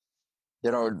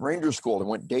 You know, in ranger school, I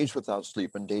went days without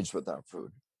sleep and days without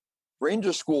food.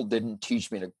 Ranger school didn't teach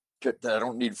me that I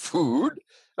don't need food.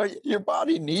 Your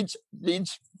body needs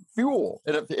fuel.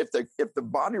 And if the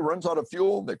body runs out of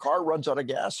fuel, the car runs out of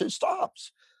gas, it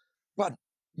stops. But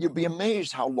you'd be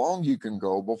amazed how long you can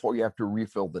go before you have to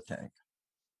refill the tank.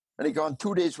 And you've gone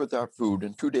 2 days without food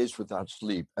and 2 days without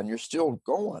sleep, and you're still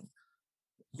going.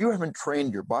 You haven't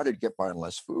trained your body to get by on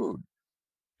less food.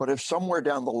 But if somewhere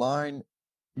down the line,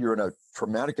 you're in a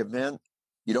traumatic event,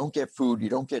 you don't get food, you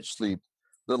don't get sleep,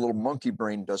 the little monkey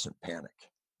brain doesn't panic.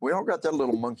 We all got that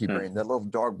little monkey brain, that little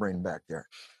dog brain back there.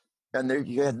 And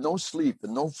you had no sleep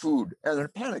and no food, and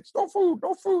it panics. No food,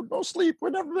 no sleep.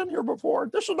 We've never been here before.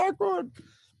 This is not good.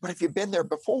 But if you've been there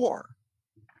before,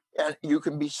 and you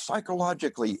can be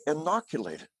psychologically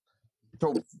inoculated.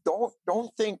 So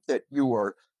don't think that you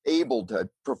are able to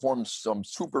perform some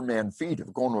Superman feat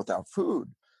of going without food.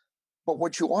 But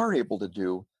what you are able to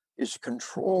do is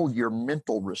control your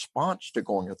mental response to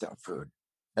going without food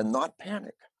and not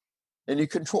panic. And you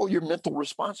control your mental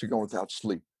response to going without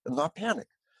sleep and not panic.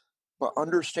 But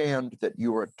understand that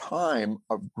you are a time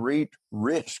of great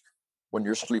risk when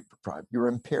you're sleep deprived. You're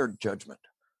impaired judgment.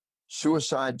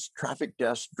 Suicides, traffic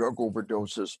deaths, drug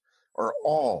overdoses are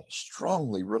all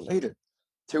strongly related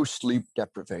to sleep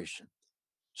deprivation.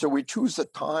 So we choose the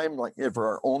time, like for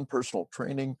our own personal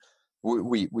training.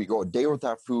 We go a day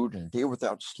without food and a day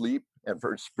without sleep. And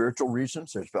for spiritual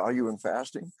reasons, there's value in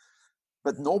fasting.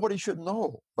 But nobody should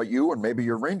know but you and maybe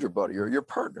your ranger buddy or your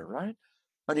partner, right?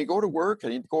 And you go to work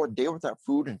and you go a day without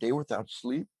food and a day without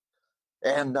sleep.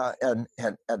 And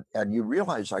you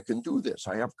realize I can do this.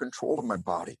 I have control of my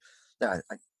body. Now,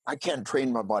 I can't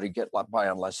train my body to get by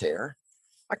on less air.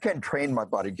 I can't train my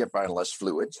body to get by on less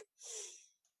fluids.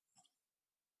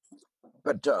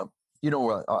 But,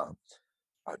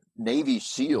 Navy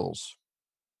SEALs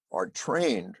are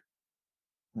trained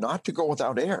not to go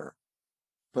without air,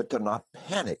 but to not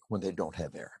panic when they don't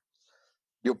have air.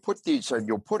 You'll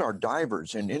put our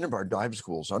divers in any of our dive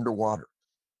schools underwater,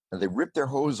 and they rip their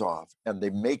hose off and they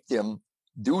make them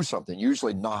do something,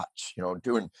 usually knots,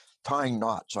 tying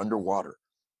knots underwater.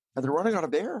 And they're running out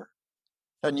of air.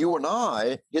 And you and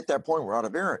I hit that point, we're out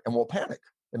of air, and we'll panic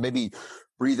and maybe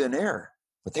breathe in air,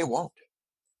 but they won't.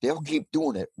 They'll keep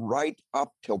doing it right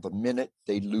up till the minute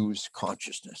they lose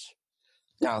consciousness.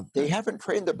 Now, they haven't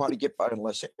trained their body to get by on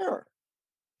less air.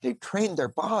 They trained their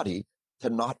body to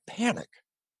not panic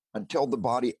until the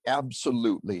body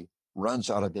absolutely runs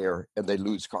out of air and they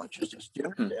lose consciousness. Do you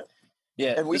understand?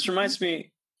 Yeah, and this reminds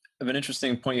me of an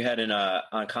interesting point you had in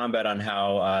on combat on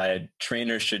how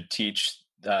trainers should teach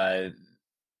the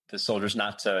soldiers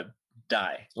not to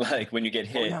die, like when you get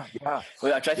hit.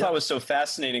 Which I thought was so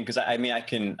fascinating because I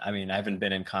haven't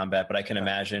been in combat, but I can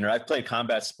imagine, or I've played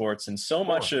combat sports, and so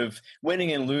much of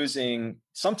winning and losing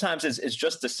sometimes is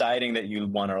just deciding that you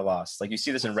won or lost. Like you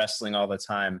see this in wrestling all the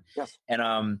time. Yes. And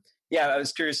I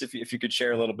was curious if you could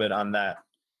share a little bit on that.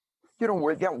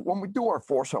 When we do our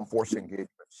force-on-force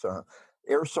engagements,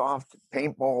 airsoft,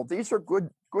 paintball, these are good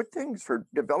things for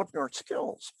developing our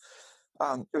skills.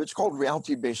 It's called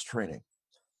reality-based training.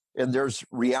 And there's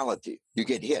reality. You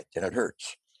get hit and it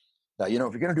hurts. Now, if you're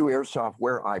going to do airsoft,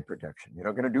 wear eye protection.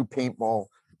 You're going to do paintball,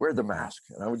 wear the mask.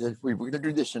 We're going to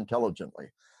do this intelligently.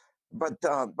 But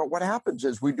what happens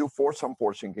is we do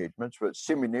force-on-force engagements. But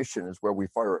simunition is where we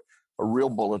fire a real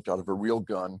bullet out of a real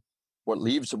gun. What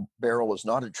leaves a barrel is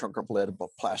not a chunk of lead, but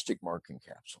plastic marking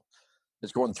capsule.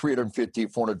 It's going 350,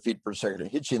 400 feet per second.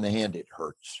 It hits you in the hand. It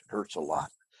hurts. It hurts a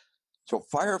lot. So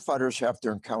firefighters have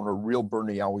to encounter real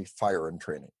Bernie Yowie fire in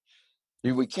training.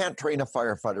 We can't train a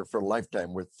firefighter for a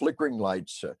lifetime with flickering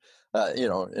lights,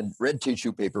 and red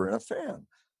tissue paper and a fan.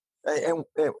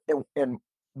 And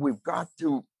we've got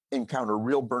to encounter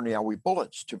real Bernie Yowie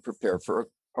bullets to prepare for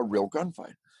a real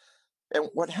gunfight. And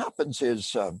what happens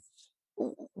is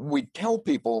we tell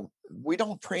people, we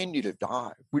don't train you to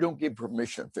die. We don't give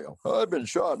permission to fail. I've been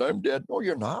shot. I'm dead. No,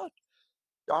 you're not.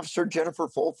 Officer Jennifer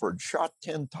Fulford shot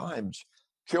 10 times,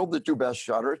 killed the two best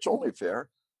shot her. It's only fair.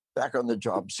 Back on the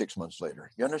job 6 months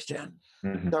later. You understand?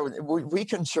 Mm-hmm. So we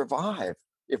can survive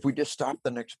if we just stop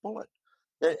the next bullet.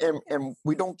 And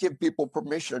we don't give people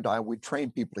permission to die. We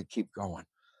train people to keep going.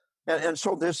 And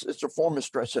so it's a form of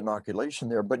stress inoculation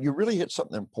there. But you really hit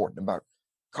something important about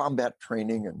combat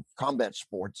training and combat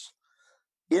sports.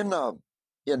 In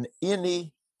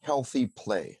any healthy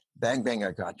play, bang, bang,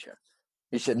 I got you.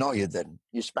 He said, no, you didn't.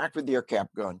 You smacked with the air cap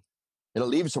gun, and it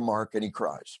leaves a mark, and he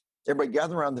cries. Everybody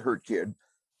gather around the hurt kid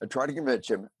and try to convince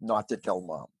him not to tell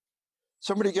mom.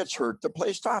 Somebody gets hurt, the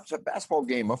play stops. A basketball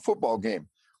game, a football game,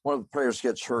 one of the players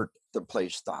gets hurt, the play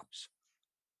stops.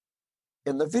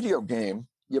 In the video game,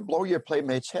 you blow your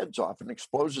playmates' heads off and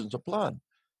explosions of blood.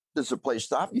 Does the play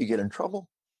stop? You get in trouble.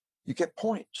 You get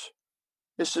points.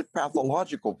 This is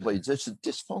pathological play. This is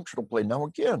dysfunctional play. Now,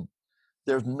 again,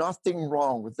 there's nothing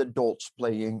wrong with adults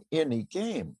playing any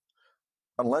game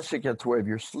unless it gets away with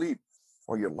your sleep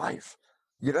or your life.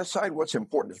 You decide what's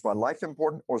important. Is my life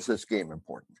important or is this game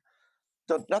important?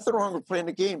 There's nothing wrong with playing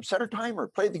the game. Set a timer.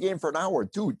 Play the game for an hour or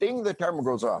two. Ding, the timer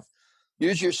goes off.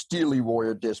 Use your Steely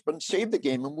Warrior discipline. Save the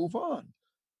game and move on.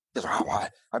 I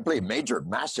play a major,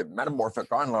 massive,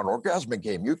 metamorphic, online, orgasmic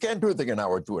game. You can't do anything an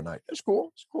hour or two a night. It's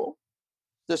cool. It's cool.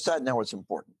 Decide now what's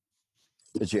important.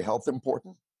 Is your health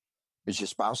important? Is your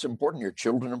spouse important? Your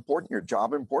children important? Your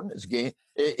job important?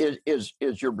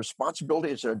 Is your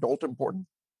responsibility as an adult important?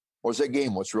 Or is that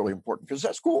game what's really important? Because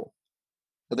that's cool.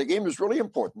 If the game is really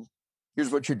important,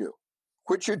 here's what you do.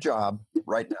 Quit your job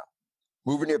right now.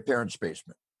 Move into your parents'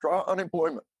 basement. Draw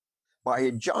unemployment. Buy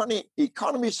a Johnny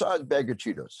economy-sized bag of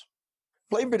Cheetos.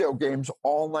 play video games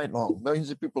all night long.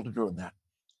 Millions of people are doing that.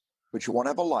 But you want to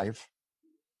have a life.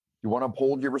 You want to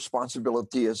uphold your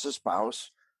responsibility as a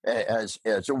spouse, as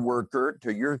a worker,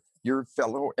 to your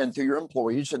fellow and to your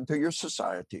employees and to your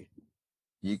society.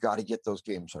 You got to get those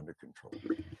games under control.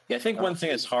 Yeah, I think one thing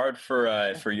that's hard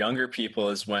for younger people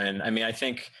is when, I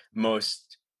think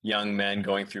most young men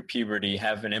going through puberty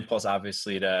have an impulse,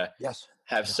 obviously, to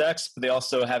have sex, but they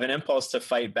also have an impulse to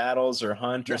fight battles or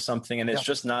hunt or something, and it's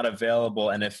just not available.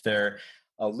 And if they're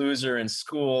a loser in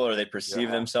school or they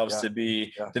perceive themselves to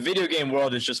be, the video game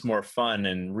world is just more fun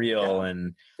and real,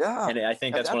 and I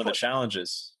think that's one of the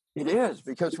challenges. It is,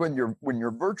 because when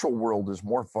your virtual world is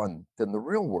more fun than the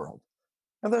real world,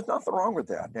 and there's nothing wrong with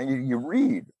that. And you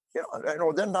read, I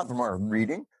know there's nothing wrong with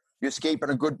reading. You escape in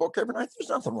a good book every night.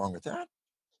 There's nothing wrong with that.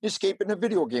 You escape in a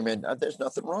video game, and there's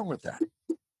nothing wrong with that.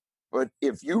 But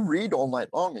if you read all night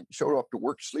long and show up to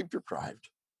work sleep deprived,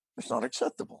 it's not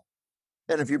acceptable.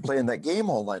 And if you're playing that game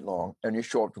all night long and you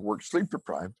show up to work sleep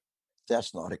deprived,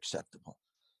 that's not acceptable.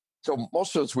 So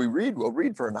most of us, we'll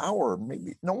read for an hour,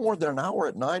 maybe no more than an hour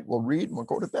at night. We'll read and we'll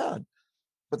go to bed.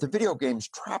 But the video games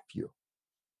trap you.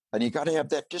 And you got to have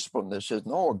that discipline that says,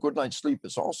 no, a good night's sleep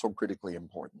is also critically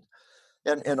important.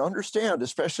 And understand,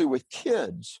 especially with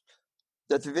kids,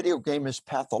 that the video game is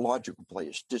pathological play,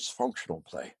 it's dysfunctional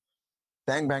play.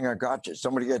 Bang, bang, I got you.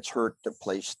 Somebody gets hurt, the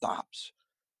play stops.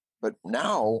 But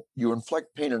now you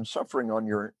inflict pain and suffering on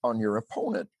your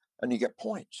opponent, and you get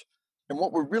points. And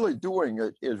what we're really doing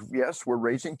is, yes, we're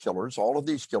raising killers. All of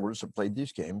these killers have played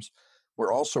these games.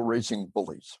 We're also raising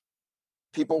bullies,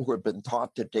 people who have been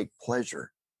taught to take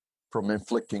pleasure from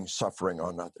inflicting suffering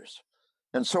on others.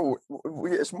 And so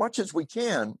we, as much as we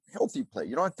can, healthy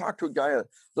play. I talked to a guy a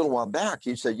little while back.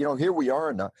 He said, here we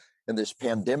are in this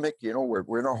pandemic,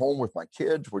 we're in our home with my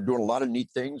kids. We're doing a lot of neat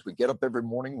things. We get up every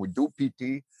morning. We do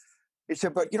PT. He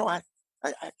said, but,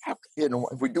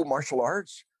 if we do martial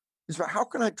arts, he said, how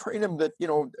can I train him that,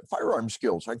 firearm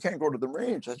skills? I can't go to the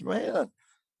range. I said, man,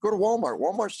 go to Walmart.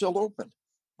 Walmart's still open.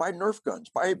 Buy Nerf guns.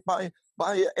 Buy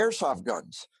airsoft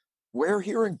guns. Wear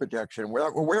hearing protection,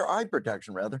 wear eye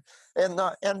protection, rather,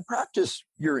 and practice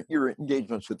your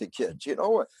engagements with the kids.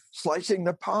 Slicing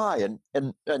the pie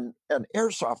and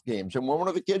airsoft games. And when one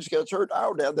of the kids gets hurt,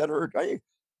 Dad, that hurt. Hey,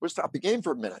 we'll stop the game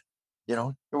for a minute.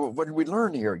 What did we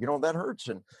learn here? That hurts,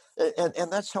 and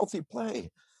that's healthy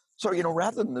play. So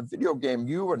rather than the video game,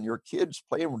 you and your kids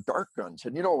playing with dart guns.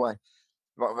 And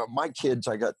my kids,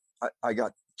 I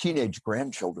got teenage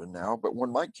grandchildren now, but when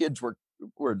my kids were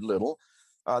little.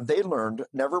 They learned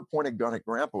never point a gun at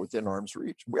grandpa within arm's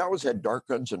reach. We always had dart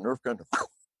guns and Nerf guns.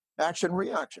 Action,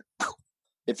 reaction.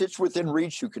 If it's within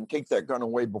reach, you can take that gun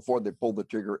away before they pull the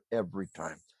trigger every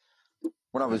time.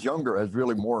 When I was younger, I was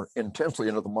really more intensely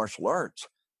into the martial arts.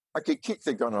 I could kick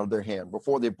the gun out of their hand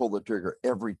before they pull the trigger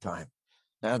every time.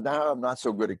 Now I'm not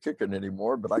so good at kicking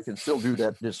anymore, but I can still do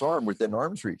that disarm within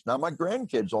arm's reach. Now my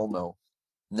grandkids all know,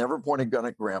 never point a gun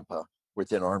at grandpa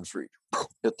within arm's reach.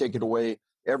 They'll take it away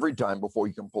every time before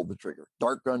you can pull the trigger.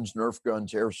 Dart guns, Nerf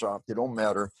guns, airsoft, they don't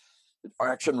matter.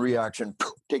 Action, reaction,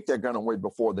 take that gun away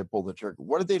before they pull the trigger.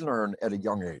 What did they learn at a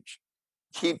young age?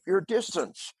 Keep your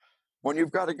distance. When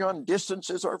you've got a gun, distance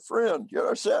is our friend. You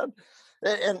understand?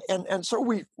 And so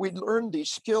we learn these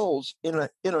skills in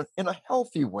a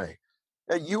healthy way.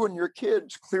 You and your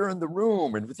kids clearing the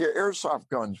room, and with your airsoft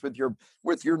guns, with your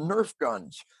Nerf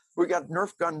guns. We got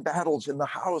Nerf gun battles in the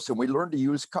house, and we learn to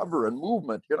use cover and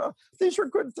movement. These are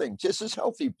good things. This is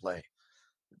healthy play.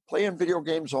 Playing video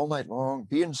games all night long,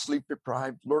 being sleep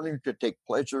deprived, learning to take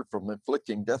pleasure from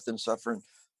inflicting death and suffering.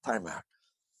 Time out.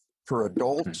 For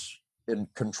adults in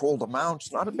controlled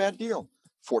amounts, not a bad deal.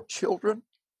 For children,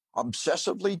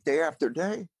 obsessively day after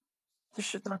day,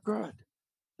 this is not good.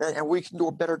 And we can do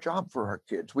a better job for our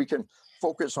kids. We can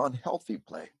focus on healthy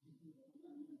play.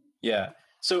 Yeah.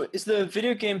 So is the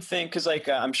video game thing, because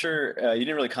I'm sure you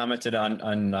didn't really commented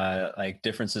on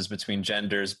differences between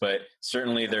genders, but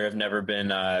certainly there have never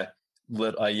been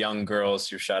young girls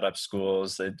who shot up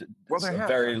schools. There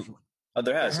has.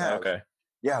 There has. Okay.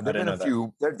 Yeah, there've been a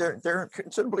few. They're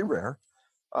considerably rare.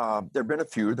 There've been a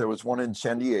few. There was one in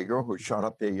San Diego who shot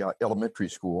up a elementary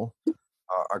school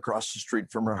across the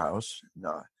street from her house.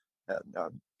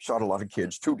 Shot a lot of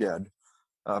kids, 2 dead.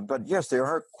 But yes, they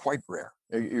are quite rare.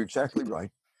 You're exactly right.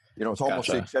 It's almost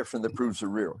the exception that proves the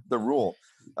rule.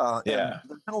 And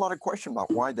there's been a lot of question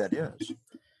about why that is.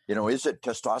 Is it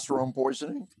testosterone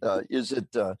poisoning? Is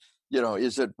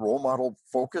it role model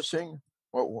focusing?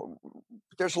 Well,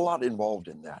 there's a lot involved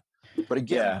in that. But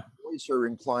again, boys are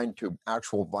inclined to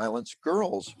actual violence.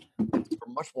 Girls are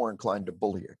much more inclined to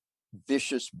bullying,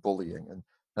 vicious bullying.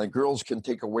 And girls can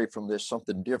take away from this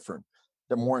something different.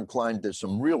 they're more inclined to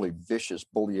some really vicious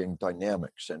bullying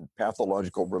dynamics and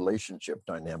pathological relationship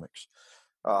dynamics.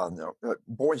 No,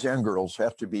 boys and girls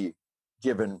have to be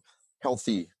given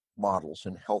healthy models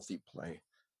and healthy play.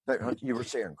 You were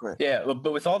saying, go ahead. Yeah,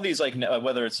 but with all these, like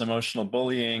whether it's emotional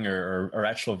bullying or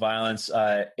actual violence,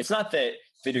 it's not that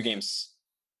video games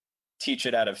teach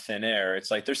it out of thin air.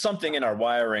 It's like there's something in our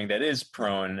wiring that is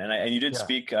prone. And you did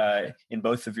speak in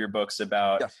both of your books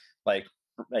about like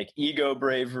ego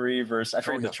bravery versus, I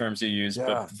forget the terms you use,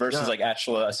 but versus like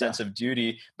actual a sense of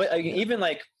duty. But even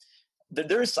like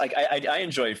there's like I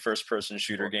enjoy first person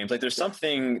shooter games. Like there's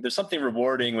something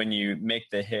rewarding when you make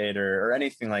the hit or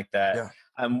anything like that. Yeah.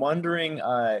 I'm wondering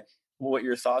what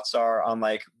your thoughts are on,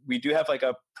 like, we do have like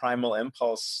a primal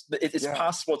impulse. It's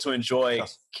possible to enjoy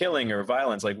killing or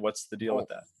violence. Like, what's the deal with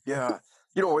that? Yeah.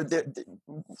 You know,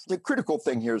 the critical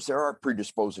thing here is there are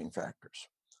predisposing factors.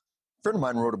 A friend of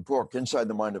mine wrote a book, Inside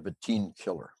the Mind of a Teen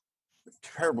Killer, a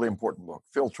terribly important book,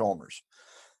 Phil Chalmers.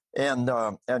 And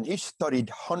he studied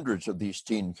hundreds of these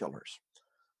teen killers.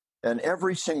 And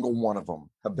every single one of them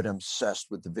have been obsessed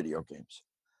with the video games.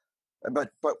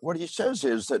 But what he says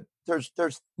is that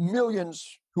there's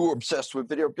millions who are obsessed with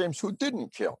video games who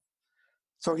didn't kill.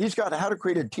 So he's got how to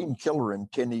create a teen killer in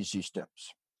 10 easy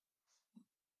steps.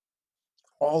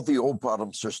 All the old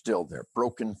problems are still there: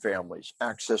 broken families,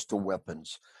 access to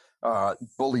weapons,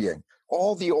 bullying.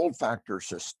 All the old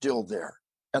factors are still there,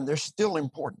 and they're still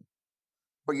important.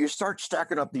 But you start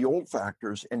stacking up the old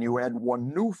factors and you add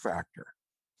one new factor,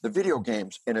 the video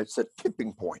games, and it's a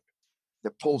tipping point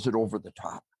that pulls it over the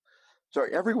top. So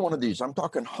every one of these, I'm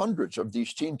talking hundreds of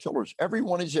these teen killers, every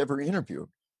one he's ever interviewed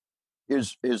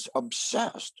is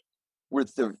obsessed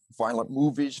with the violent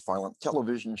movies, violent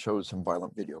television shows, and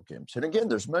violent video games. And again,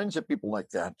 there's millions of people like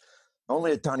that.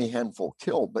 Only a tiny handful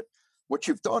kill. But what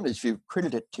you've done is you've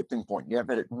created a tipping point. You have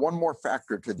added one more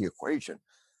factor to the equation.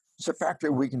 It's a factor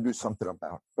we can do something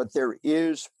about. But there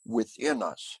is within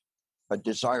us a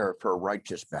desire for a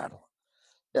righteous battle.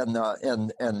 And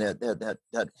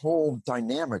that whole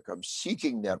dynamic of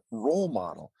seeking that role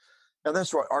model. And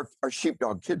that's why our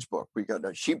Sheepdog Kids book, we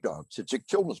got Sheepdogs. It's a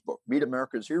children's book, Meet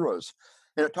America's Heroes.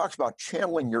 And it talks about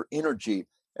channeling your energy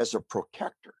as a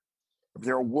protector.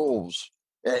 There are wolves,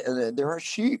 and there are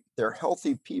sheep. They're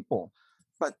healthy people,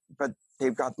 but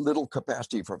they've got little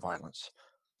capacity for violence.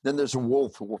 Then there's a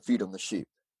wolf who will feed on the sheep.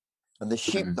 And the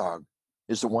sheepdog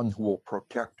is the one who will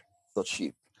protect the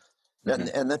sheep.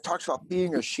 And that talks about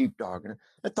being a sheepdog. And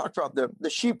it talks about the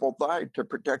sheep will die to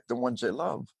protect the ones they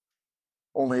love.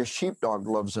 Only a sheepdog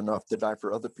loves enough to die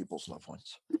for other people's loved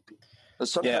ones.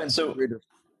 Sometimes a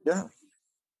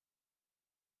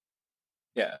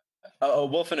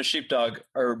wolf and a sheepdog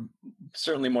are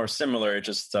certainly more similar.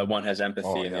 Just one has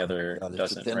empathy and the other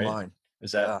doesn't. Right? Line.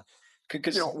 Is that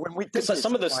because when we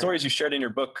some of the stories you shared in your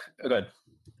book? Oh, go ahead.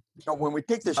 When we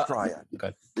take this triad,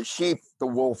 the sheep, the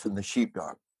wolf, and the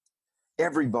sheepdog,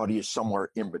 everybody is somewhere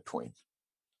in between.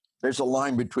 There's a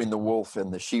line between the wolf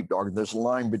and the sheepdog. There's a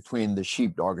line between the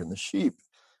sheepdog and the sheep.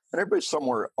 And everybody's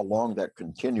somewhere along that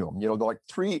continuum. They're like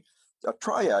a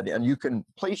triad, and you can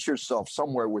place yourself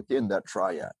somewhere within that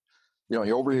triad.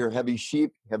 You're over here, heavy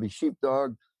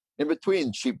sheepdog, in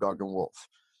between sheepdog and wolf.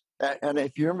 And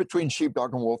if you're in between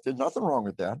sheepdog and wolf, there's nothing wrong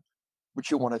with that. But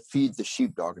you want to feed the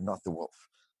sheepdog and not the wolf.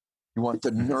 You want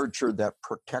to nurture that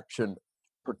protection,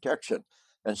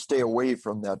 and stay away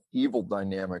from that evil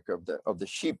dynamic of the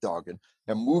sheepdog and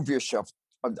move yourself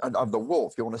of the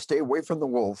wolf. You want to stay away from the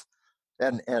wolf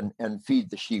and feed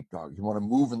the sheepdog. You want to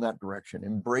move in that direction.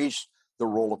 Embrace the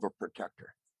role of a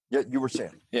protector. Yeah, you were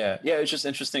saying. Yeah. It's just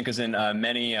interesting because in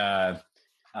many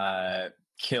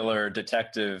killer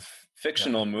detective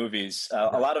fictional movies,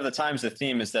 a lot of the times the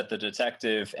theme is that the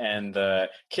detective and the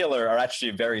killer are actually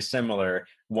very similar.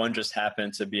 One just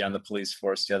happened to be on the police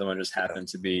force. The other one just happened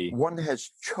to be... One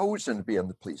has chosen to be on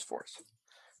the police force,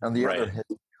 and the other has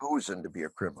chosen to be a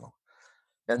criminal.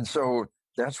 And so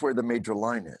that's where the major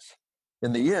line is.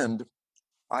 In the end,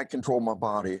 I control my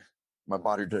body. My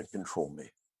body doesn't control me.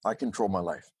 I control my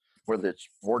life, whether it's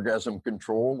orgasm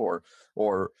control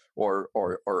or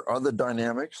other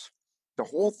dynamics. The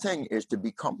whole thing is to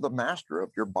become the master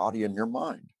of your body and your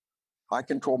mind. I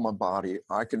control my body.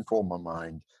 I control my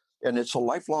mind. And it's a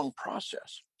lifelong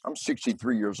process. I'm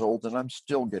 63 years old, and I'm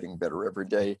still getting better every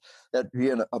day at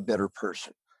being a better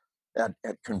person, at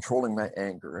controlling my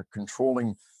anger, at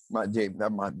controlling my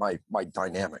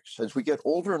dynamics. As we get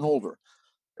older and older,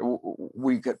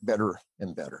 we get better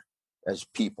and better as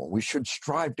people. We should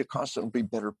strive to constantly be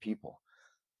better people.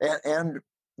 And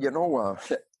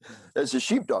as a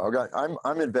sheepdog,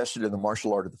 I'm invested in the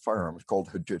martial art of the firearms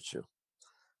called Jiu-Jitsu.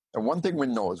 And one thing we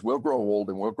know is we'll grow old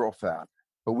and we'll grow fat,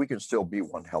 but we can still be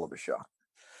one hell of a shot.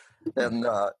 And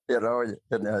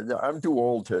I'm too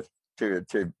old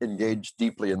to engage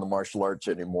deeply in the martial arts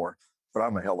anymore. But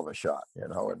I'm a hell of a shot,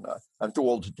 and I'm too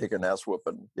old to take an ass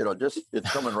whooping. Just it's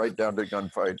coming right down to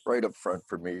gunfight, right up front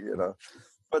for me.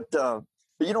 But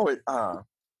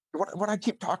what I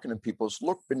keep talking to people is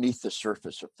look beneath the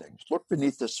surface of things. Look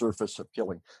beneath the surface of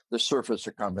killing, the surface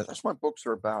of combat. That's what books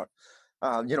are about.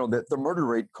 The murder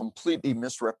rate completely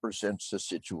misrepresents the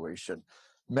situation.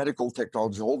 Medical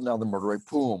technology holding down the murder rate,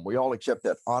 boom, we all accept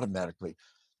that automatically.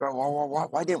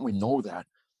 Why didn't we know that?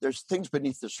 There's things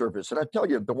beneath the surface. And I tell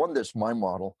you, the one that's my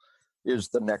model is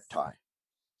the necktie.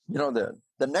 The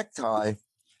necktie,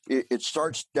 it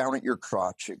starts down at your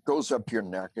crotch. It goes up your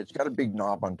neck. It's got a big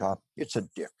knob on top. It's a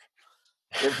dick.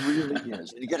 It really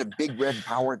is. You get a big red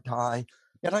power tie.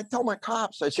 And I tell my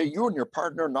cops, I say, you and your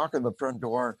partner knock on the front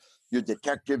door. Your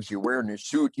detectives, you're wearing your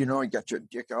suit, you got your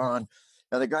dick on.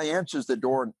 And the guy answers the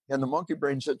door, and the monkey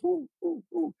brain says, ooh, ooh,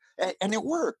 ooh. And it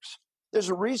works. There's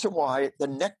a reason why the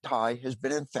necktie has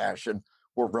been in fashion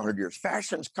for 100 years.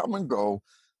 Fashions come and go.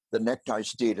 The necktie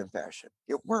stayed in fashion.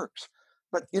 It works.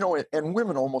 But, and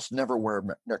women almost never wear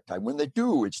a necktie. When they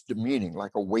do, it's demeaning,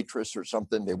 like a waitress or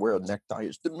something. They wear a necktie.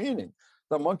 It's demeaning.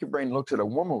 The monkey brain looks at a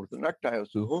woman with a necktie and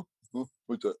says,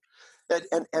 what's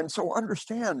that? And so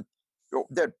understand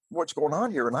that what's going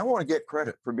on here. And I want to get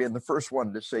credit for being the first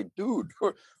one to say, dude,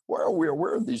 why are we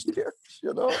wearing these dicks,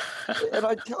 And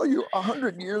I tell you,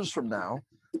 100 years from now,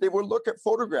 they will look at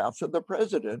photographs of the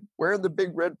president wearing the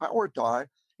big red power tie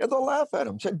and they'll laugh at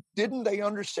him. Said, didn't they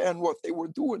understand what they were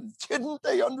doing? Didn't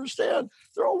they understand?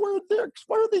 They're all wearing dicks.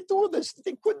 Why are they doing this?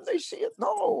 Couldn't they see it?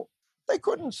 No, they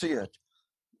couldn't see it.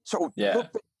 So look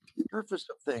at the surface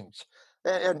of things.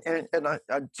 And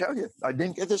I tell you, I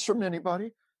didn't get this from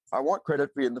anybody. I want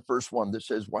credit for being the first one that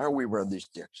says, why are we wearing these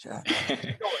dicks? I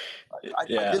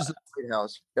visited the White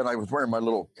House and I was wearing my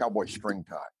little cowboy string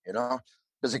tie,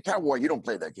 As a cowboy, you don't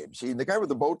play that game. See, the guy with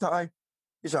the bow tie,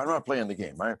 he said, I'm not playing the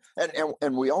game.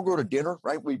 And we all go to dinner,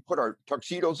 right? We put our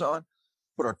tuxedos on.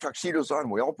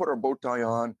 We all put our bow tie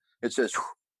on. It says,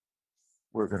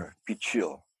 we're going to be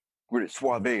chill. We're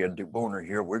suave and debonair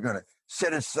here. We're going to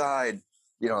set aside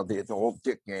the whole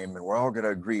dick game, and we're all going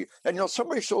to agree. And,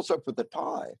 somebody shows up with a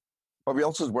tie. Somebody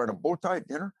else is wearing a bow tie at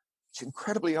dinner. It's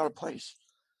incredibly out of place.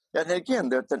 And again,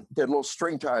 that little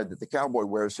string tie that the cowboy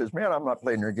wears says, man, I'm not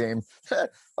playing your game.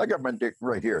 I got my dick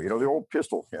right here, the old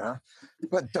pistol,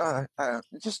 But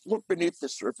just look beneath the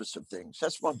surface of things.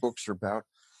 That's what books are about.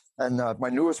 And my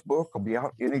newest book will be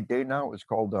out any day now. It's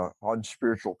called On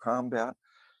Spiritual Combat.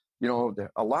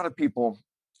 A lot of people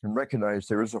can recognize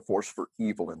there is a force for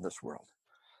evil in this world.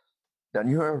 Then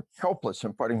you are helpless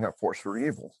in fighting that force for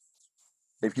evil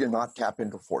if you do not tap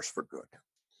into force for good.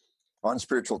 On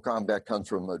Spiritual Combat comes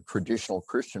from a traditional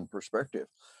Christian perspective,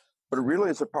 but it really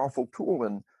is a powerful tool.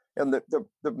 And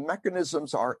the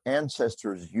mechanisms our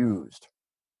ancestors used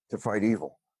to fight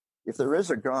evil, if there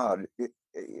is a God,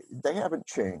 they haven't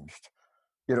changed,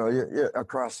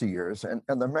 across the years.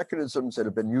 And the mechanisms that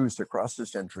have been used across the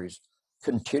centuries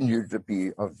continue to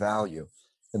be of value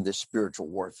in this spiritual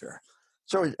warfare.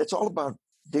 So it's all about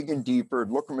digging deeper,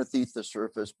 looking beneath the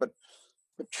surface, but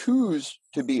choose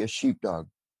to be a sheepdog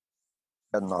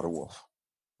and not a wolf.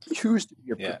 Choose to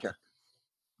be a protector.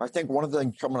 I think one of the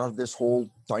things coming out of this whole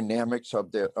dynamics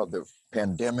of the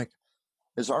pandemic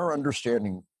is our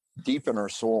understanding deep in our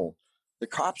soul. The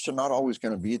cops are not always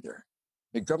going to be there.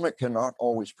 The government cannot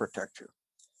always protect you.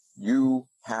 You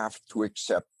have to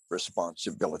accept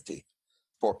responsibility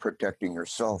for protecting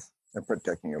yourself and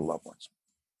protecting your loved ones.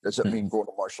 Does it mean going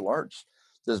to martial arts?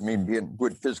 Does it mean being in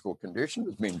good physical condition?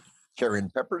 Does it mean carrying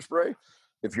pepper spray?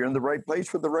 If you're in the right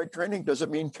place with the right training, does it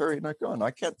mean carrying a gun?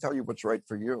 I can't tell you what's right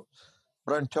for you,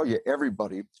 but I can tell you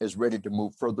everybody is ready to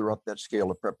move further up that scale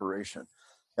of preparation.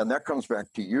 And that comes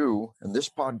back to you and this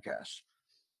podcast.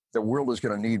 The world is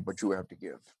going to need what you have to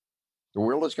give. The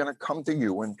world is going to come to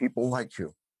you and people like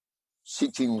you,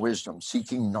 seeking wisdom,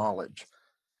 seeking knowledge,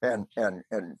 and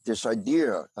this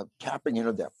idea of tapping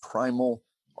into that primal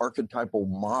archetypal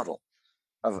model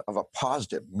of a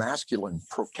positive, masculine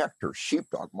protector,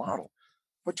 sheepdog model.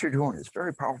 What you're doing is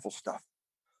very powerful stuff.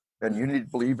 And you need to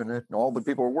believe in it. And all the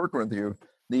people who are working with you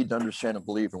need to understand and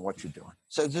believe in what you're doing.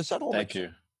 So does that all Thank you.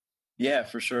 Yeah,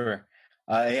 for sure.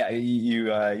 You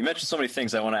mentioned so many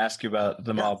things. I want to ask you about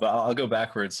them all, but I'll go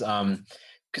backwards.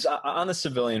 Because on the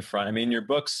civilian front, I mean, your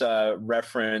books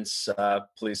reference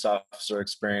police officer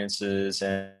experiences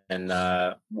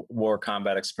and war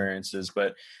combat experiences,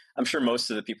 but I'm sure most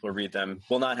of the people who read them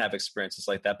will not have experiences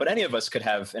like that. But any of us could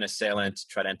have an assailant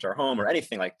try to enter our home or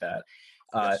anything like that.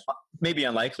 Yes. Maybe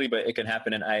unlikely, but it can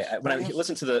happen. And when I Yes.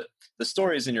 listen to the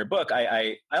stories in your book,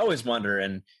 I always wonder,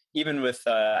 and even with,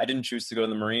 I didn't choose to go to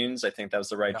the Marines. I think that was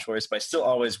the right Yeah. choice, but I still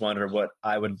always wonder what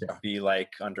I would Yeah. be like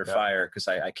under Yeah. fire, because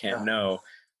I can't Yeah. know.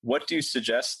 What do you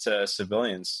suggest to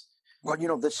civilians? Well,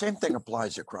 the same thing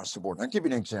applies across the board. I'll give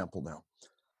you an example now.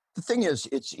 The thing is,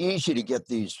 it's easy to get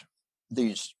these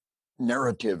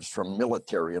narratives from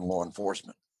military and law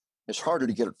enforcement. It's harder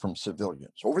to get it from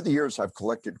civilians. Over the years, I've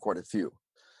collected quite a few,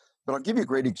 but I'll give you a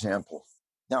great example.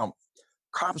 Now,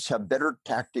 cops have better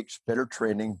tactics, better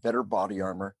training, better body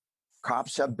armor.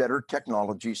 Cops have better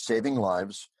technology, saving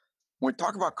lives. When we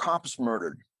talk about cops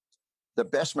murdered, the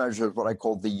best measure is what I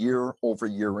call the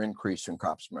year-over-year increase in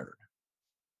cops murdered.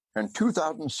 And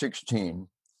 2016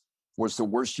 was the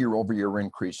worst year-over-year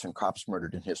increase in cops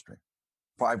murdered in history.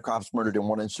 5 cops murdered in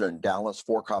one incident in Dallas,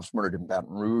 4 cops murdered in Baton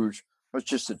Rouge. It was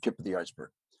just the tip of the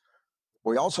iceberg.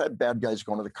 We also had bad guys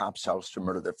going to the cop's house to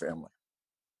murder their family.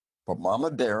 But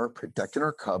Mama Bear protecting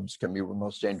her cubs can be one of the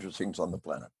most dangerous things on the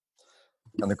planet.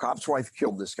 And the cop's wife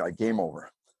killed this guy, game over.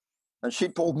 And she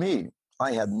told me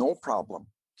I had no problem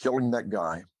killing that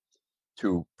guy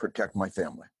to protect my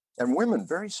family. And women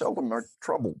very seldom are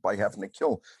troubled by having to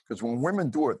kill, because when women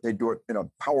do it, they do it in a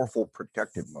powerful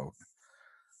protective mode.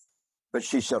 But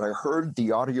she said, I heard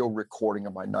the audio recording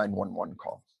of my 911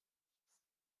 call.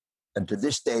 And to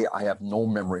this day, I have no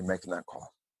memory making that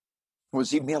call. It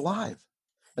was eating me alive.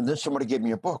 And then somebody gave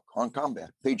me a book on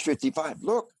combat, page 55.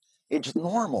 Look, it's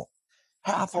normal.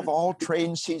 Half of all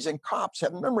trained seasoned cops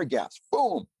have memory gaps.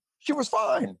 Boom. She was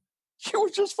fine. She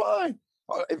was just fine.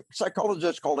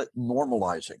 Psychologists call it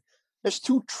normalizing. It's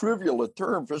too trivial a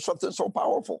term for something so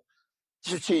powerful.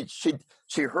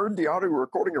 She heard the audio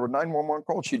recording of a 911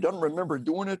 call. She doesn't remember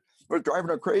doing it. It was driving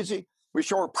her crazy. We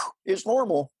show her, it's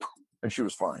normal. And she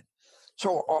was fine.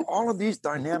 So all of these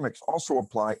dynamics also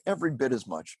apply every bit as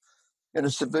much in a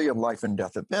civilian life and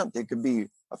death event. It could be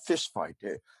a fist fight.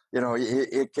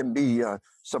 It can be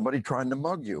somebody trying to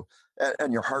mug you,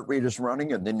 and your heart rate is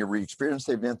running, and then you re-experience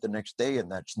the event the next day,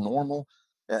 and that's normal.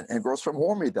 And Grossman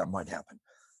warned me that might happen.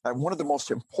 And one of the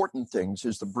most important things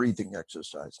is the breathing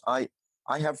exercise. I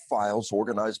have files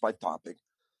organized by topic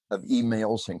of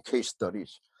emails and case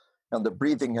studies, and the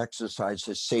breathing exercise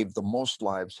has saved the most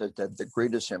lives, has had the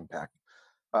greatest impact.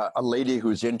 A lady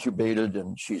who's intubated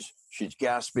and she's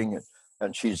gasping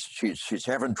and she's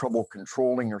having trouble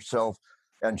controlling herself,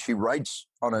 and she writes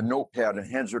on a notepad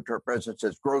and hands it to her president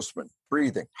and says, Grossman,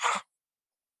 breathing.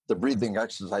 The breathing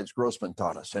exercise Grossman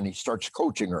taught us, and he starts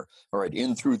coaching her. All right,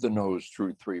 in through the nose,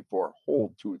 2, 3, 4,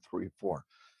 hold 2, 3, 4,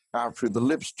 out through the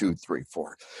lips, 2, 3,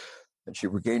 4, and she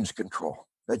regains control.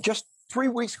 Just 3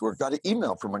 weeks ago, I got an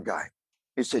email from a guy.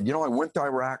 He said, I went to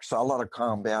Iraq, saw a lot of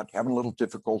combat, having a little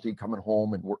difficulty coming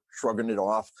home and shrugging it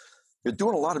off. You're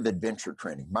doing a lot of adventure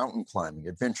training, mountain climbing,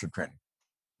 adventure training.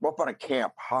 I'm up on a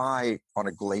camp high on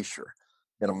a glacier,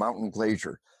 in a mountain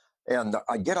glacier. And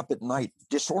I get up at night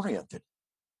disoriented.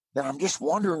 And I'm just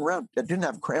wandering around. I didn't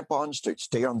have crampons to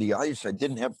stay on the ice. I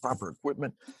didn't have proper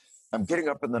equipment. I'm getting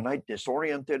up in the night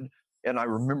disoriented. And I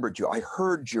remembered you. I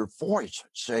heard your voice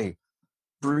say,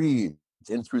 breathe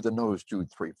in through the nose, 2,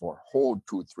 3, 4, hold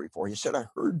 2, 3, 4. He said, I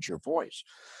heard your voice.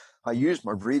 I used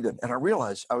my breathing, and I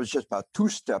realized I was just about 2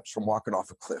 steps from walking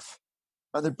off a cliff.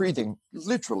 And the breathing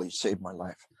literally saved my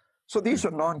life. So these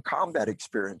are non-combat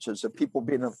experiences of people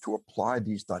being able to apply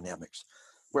these dynamics,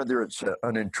 whether it's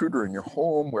an intruder in your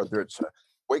home, whether it's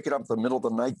waking up in the middle of the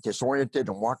night disoriented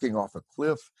and walking off a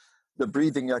cliff, the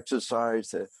breathing exercise,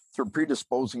 the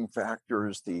predisposing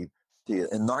factors, the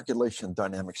inoculation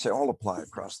dynamics, they all apply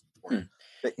across the board.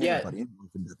 Anybody,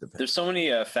 there's so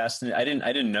many fascinating.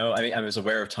 I didn't know. I mean, I was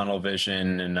aware of tunnel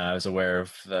vision, and I was aware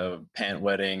of the pant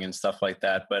wetting and stuff like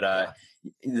that. But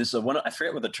there's one. I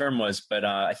forget what the term was, but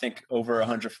I think over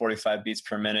 145 beats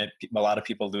per minute, a lot of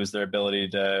people lose their ability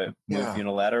to move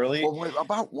unilaterally. Well,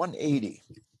 about 180.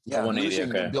 Yeah, 180, losing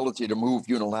the ability to move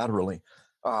unilaterally.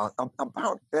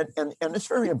 And it's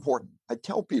very important. I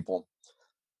tell people,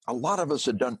 a lot of us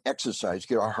have done exercise,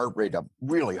 get our heart rate up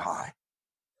really high,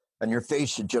 and your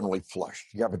face is generally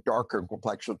flushed. You have a darker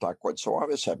complexion, not quite so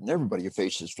obvious. Everybody, your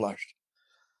face is flushed.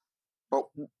 But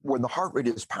when the heart rate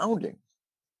is pounding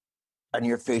and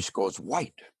your face goes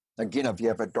white, again, if you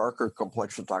have a darker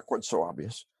complexion, not quite so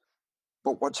obvious.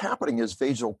 But what's happening is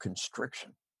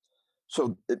vasoconstriction.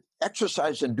 So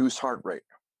exercise-induced heart rate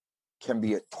can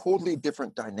be a totally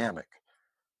different dynamic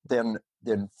than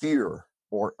fear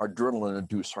or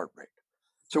adrenaline-induced heart rate.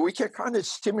 So we can kind of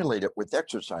stimulate it with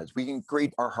exercise. We can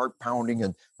create our heart pounding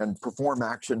and perform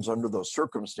actions under those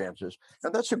circumstances,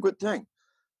 and that's a good thing.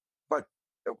 But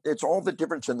it's all the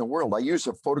difference in the world. I use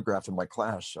a photograph in my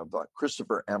class of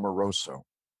Christopher Amoroso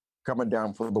coming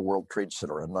down from the World Trade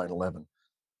Center on 9/11.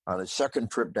 On his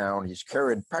second trip down, he's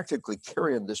practically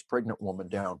carrying this pregnant woman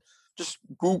down. Just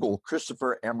Google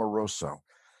Christopher Amoroso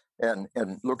and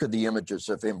look at the images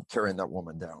of him carrying that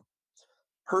woman down.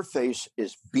 Her face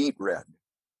is beet red.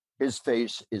 His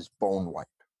face is bone white.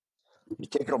 He's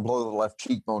taking a blow to the left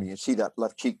cheekbone. You see that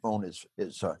left cheekbone is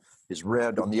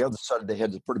red. On the other side of the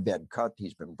head is a pretty bad cut.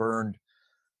 He's been burned.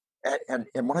 And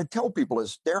what I tell people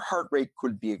is their heart rate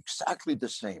could be exactly the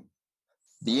same.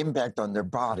 The impact on their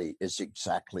body is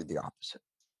exactly the opposite.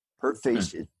 Her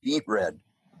face is beet red.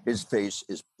 His face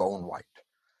is bone white.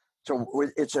 So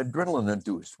it's adrenaline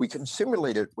induced. We can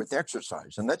simulate it with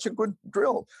exercise, and that's a good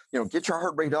drill. Get your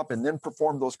heart rate up and then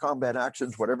perform those combat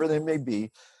actions, whatever they may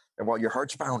be, and while your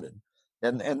heart's pounding.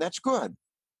 And that's good.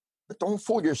 But don't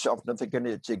fool yourself into thinking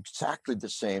it's exactly the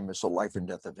same as a life and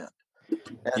death event.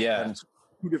 And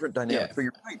two different dynamics. Yeah. But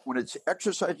you're right. When it's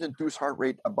exercise-induced heart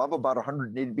rate above about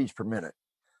 180 beats per minute,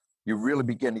 you really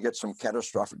begin to get some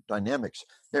catastrophic dynamics.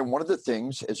 And one of the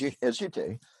things, as you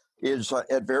say, is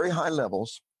at very high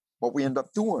levels, what we end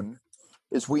up doing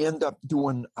is we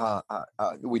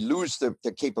lose the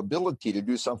capability to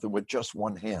do something with just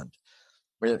one hand,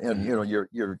 and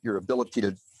your ability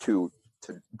to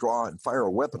draw and fire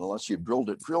a weapon unless you drilled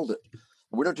it.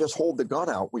 We don't just hold the gun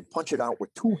out; we punch it out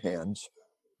with two hands,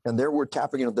 and there we're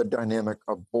tapping into the dynamic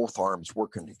of both arms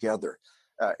working together.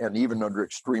 And even under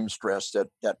extreme stress,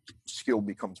 that skill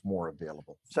becomes more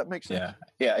available. Does that make sense?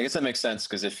 Yeah. I guess that makes sense,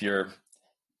 because if you're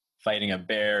fighting a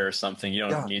bear or something, you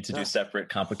don't need to do separate,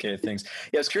 complicated things.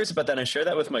 Yeah, I was curious about that. And I share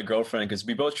that with my girlfriend because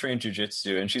we both train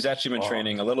jujitsu, and she's actually been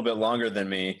training a little bit longer than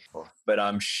me. But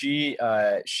she's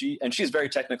very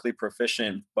technically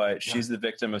proficient, but she's the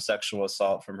victim of sexual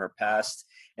assault from her past.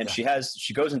 And she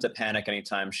goes into panic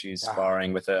anytime she's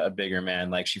sparring with a bigger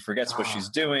man. Like, she forgets what she's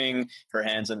doing. Her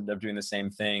hands end up doing the same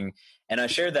thing. And I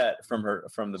shared that from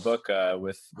the book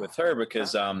with her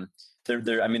because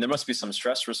there must be some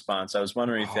stress response. I was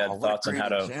wondering if you had thoughts on how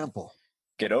to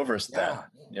get over that.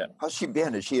 Yeah. How's she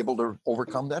been? Is she able to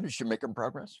overcome that? Is she making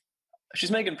progress? She's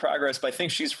making progress, but I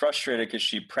think she's frustrated because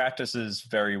she practices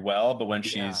very well, but when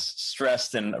she's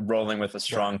stressed and rolling with a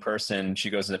strong person, she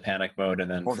goes into panic mode and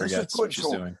then forgets what she's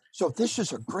doing. So this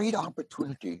is a great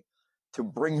opportunity to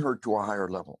bring her to a higher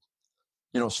level.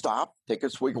 Stop, take a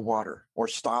swig of water, or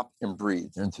stop and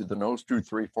breathe. In through the nose, 2,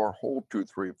 3, 4, hold 2,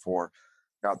 3, 4.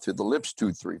 Out through the lips,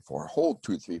 2, 3, 4, hold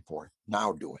 2, 3, 4.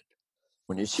 Now do it.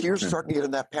 When you see her starting to get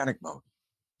in that panic mode,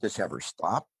 just have her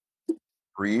stop,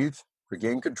 breathe,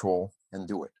 regain control, and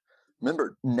do it.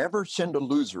 Remember, never send a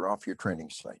loser off your training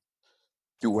site.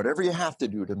 Do whatever you have to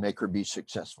do to make her be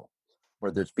successful,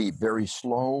 whether it's be very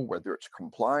slow, whether it's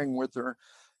complying with her,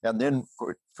 and then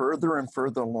go further and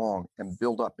further along and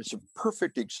build up. It's a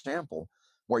perfect example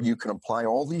where you can apply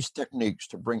all these techniques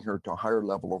to bring her to a higher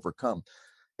level, overcome.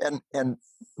 And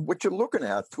what you're looking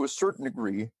at, to a certain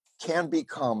degree, can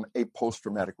become a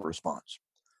post-traumatic response.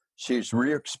 She's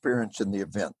re-experiencing the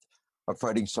event of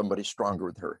fighting somebody stronger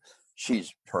with her.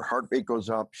 Her heart rate goes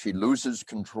up. She loses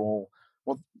control.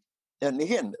 Well, and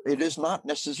again, it is not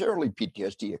necessarily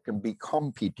PTSD. It can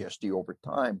become PTSD over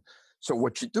time. So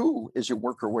what you do is you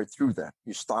work your way through that.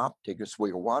 You stop, take a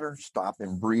swig of water, stop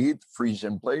and breathe, freeze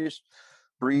in place,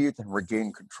 breathe and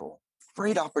regain control.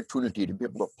 Great opportunity to be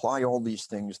able to apply all these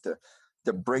things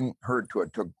to bring her to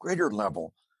a greater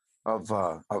level of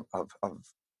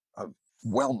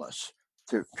wellness,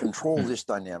 to control this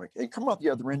dynamic and come out the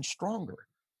other end stronger.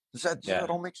 Does that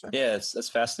all make sense? Yeah, that's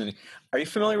fascinating. Are you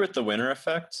familiar with the winner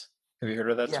effect? Have you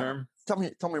heard of that term? Tell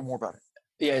me more about it.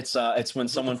 Yeah, it's when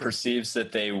someone perceives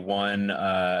that they won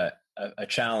a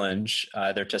challenge,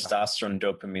 their testosterone and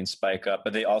dopamine spike up,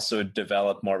 but they also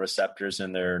develop more receptors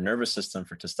in their nervous system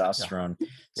for testosterone.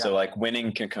 So like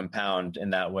winning can compound in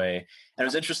that way. And it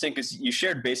was interesting because you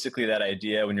shared basically that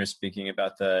idea when you're speaking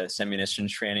about the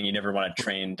semi-munitions training. You never want to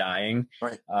train dying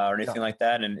or anything like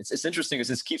that. And it's interesting because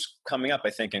this keeps coming up, I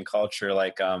think, in culture.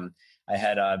 Like I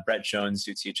had Brett Jones,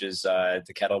 who teaches the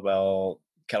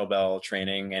kettlebell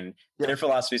training, and their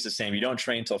philosophy is the same. You don't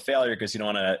train till failure because you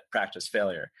don't want to practice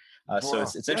failure. So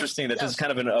it's interesting that this is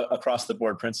kind of an across the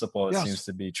board principle. It seems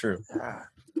to be true.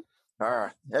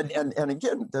 And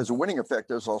again, there's a winning effect.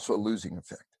 There's also a losing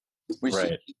effect. We see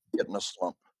teams get in a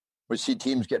slump. We see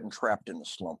teams getting trapped in a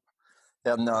slump,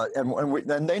 and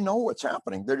they know what's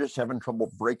happening. They're just having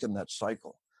trouble breaking that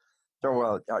cycle.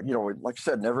 So like I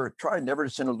said, never to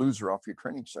send a loser off your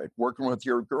training site. Working with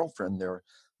your girlfriend there,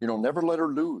 never let her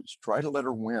lose. Try to let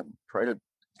her win. Try to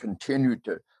continue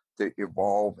to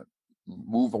evolve and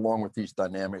move along with these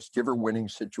dynamics, give her winning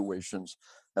situations,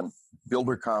 and build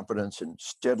her confidence, and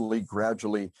steadily,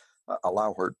 gradually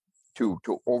allow her to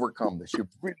overcome this.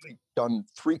 You've really done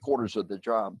 3/4 of the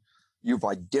job. You've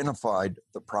identified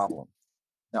the problem.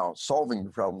 Now, solving the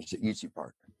problem is the easy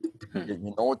part.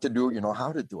 You know what to do. You know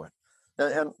how to do it.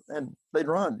 And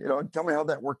later on, tell me how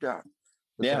that worked out.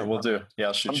 Yeah, we'll do. Yeah,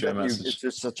 I'll shoot you a message. It's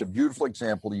just such a beautiful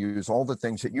example to use all the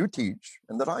things that you teach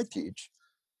and that I teach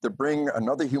to bring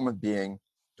another human being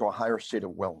to a higher state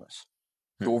of wellness,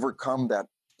 to overcome that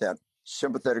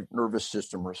sympathetic nervous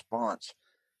system response,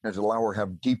 and to allow her to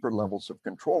have deeper levels of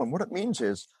control. And what it means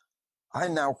is I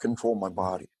now control my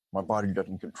body. My body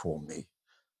doesn't control me.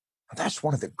 And that's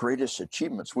one of the greatest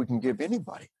achievements we can give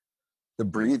anybody. The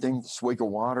breathing, the swig of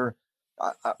water.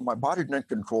 My body doesn't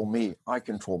control me. I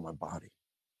control my body.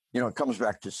 It comes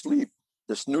back to sleep.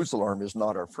 The snooze alarm is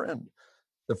not our friend.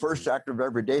 The first act of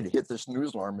every day to hit the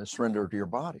snooze alarm is surrender to your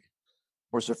body.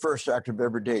 Whereas the first act of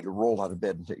every day to roll out of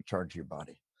bed and take charge of your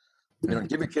body.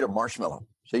 Give a kid a marshmallow.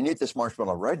 Say, you need this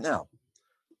marshmallow right now,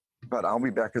 but I'll be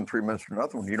back in 3 minutes for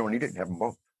another one. You don't need it. Have them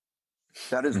both.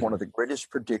 That is one of the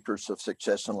greatest predictors of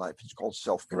success in life. It's called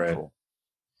self-control. Right.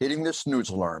 Hitting the snooze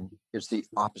alarm is the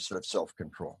opposite of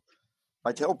self-control.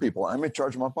 I tell people I'm in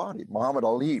charge of my body. Muhammad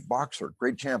Ali, boxer,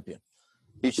 great champion.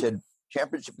 He said,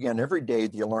 championship began every day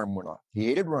the alarm went off. He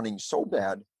hated running so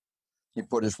bad, he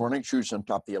put his running shoes on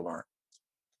top of the alarm.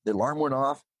 The alarm went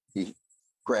off, he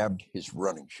grabbed his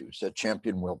running shoes, that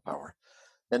champion willpower.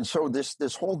 And so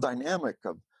this whole dynamic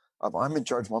of I'm in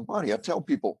charge of my body, I tell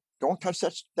people, don't touch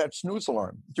that snooze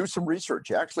alarm. Do some research.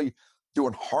 You're actually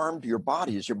doing harm to your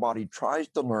body as your body tries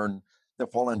to learn to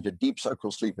fall into deep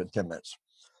cycle sleep in 10 minutes.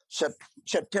 Set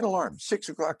 10 alarms, 6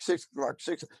 o'clock, 6 o'clock,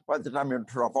 6. By the time you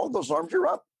turn off all those alarms, you're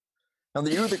up. And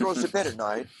the you that goes to bed at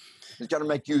night is going to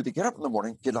make you that get up in the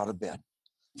morning, get out of bed.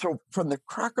 So from the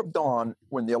crack of dawn,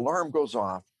 when the alarm goes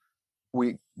off,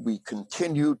 we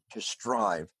continue to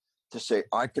strive to say,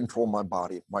 I control my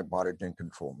body didn't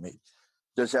control me.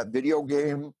 Does that video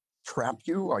game trap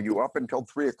you? Are you up until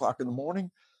 3 o'clock in the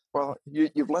morning? Well,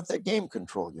 you've let that game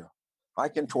control you. I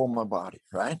control my body,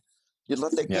 right? You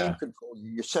let that game control you.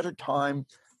 You set a time,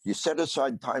 you set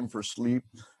aside time for sleep,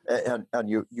 and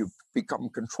you become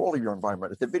control of your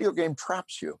environment. If the video game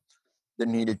traps you,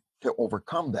 then you need to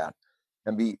overcome that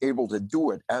and be able to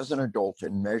do it as an adult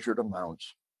in measured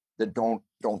amounts that don't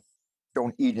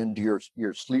eat into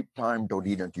your sleep time, don't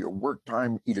eat into your work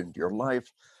time, eat into your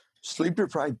life.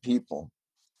 Sleep-deprived people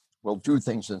will do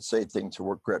things and say things that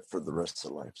we'll regret for the rest of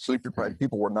their life. Sleep-deprived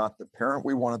people, we're not the parent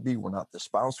we want to be. We're not the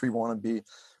spouse we want to be.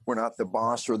 We're not the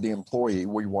boss or the employee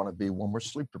we want to be when we're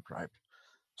sleep-deprived.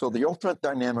 So the ultimate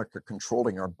dynamic of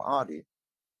controlling our body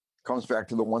comes back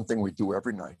to the one thing we do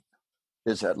every night,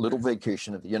 is that little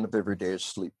vacation at the end of every day is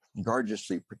sleep. Guard your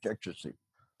sleep, protect your sleep.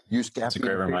 Use caffeine. That's a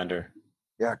great reminder.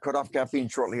 Yeah, cut off caffeine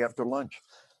shortly after lunch.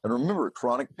 And remember,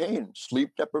 chronic pain,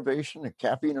 sleep deprivation, and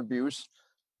caffeine abuse,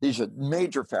 these are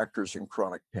major factors in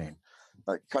chronic pain.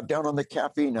 Cut down on the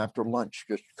caffeine after lunch.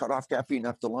 Just cut off caffeine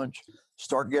after lunch.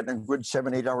 Start getting a good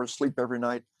 7-8 hours sleep every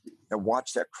night, and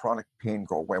watch that chronic pain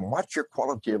go away. And watch your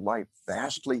quality of life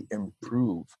vastly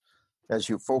improve as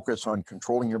you focus on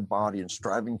controlling your body and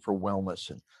striving for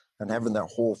wellness and having that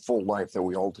whole full life that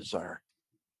we all desire.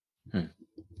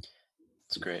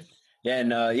 That's great. Yeah.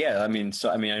 And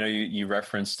I know you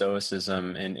reference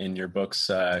Stoicism in your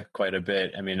books quite a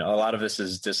bit. I mean, a lot of this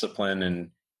is discipline and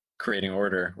creating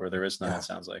order where there is none, it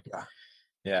sounds like.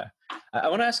 Yeah. I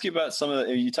want to ask you about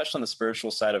you touched on the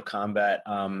spiritual side of combat.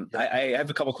 I have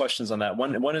a couple questions on that.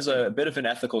 One is a bit of an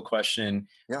ethical question,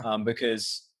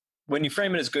 because when you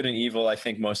frame it as good and evil, I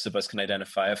think most of us can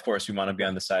identify. Of course, we want to be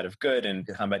on the side of good and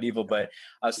combat evil. But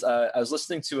I was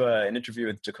listening to an interview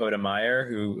with Dakota Meyer,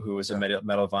 who was a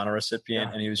Medal of Honor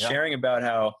recipient, and he was sharing about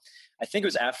how, I think it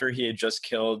was after he had just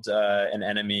killed an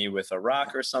enemy with a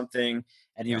rock or something,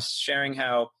 and he was sharing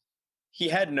how he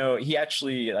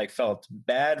actually felt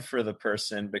bad for the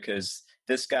person because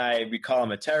this guy, we call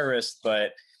him a terrorist,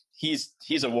 but he's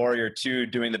a warrior too,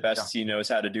 doing the best he knows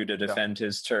how to do to defend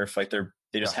his turf.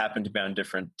 They just happen to be on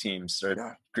different teams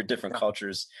or different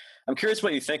cultures. I'm curious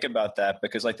what you think about that,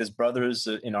 because this brothers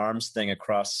in arms thing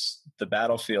across the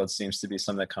battlefield seems to be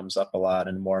something that comes up a lot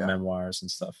in more memoirs and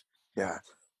stuff. Yeah.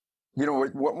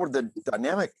 What were the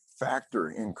dynamic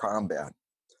factor in combat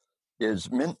is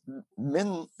men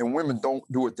and women don't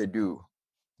do what they do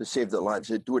to save their lives.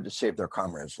 They do it to save their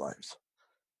comrades' lives.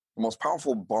 The most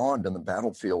powerful bond in the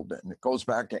battlefield, and it goes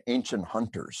back to ancient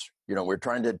hunters. We're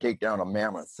trying to take down a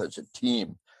mammoth as a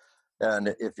team.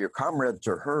 And if your comrades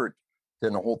are hurt,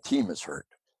 then the whole team is hurt.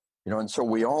 And so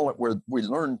we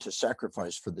learn to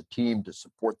sacrifice for the team, to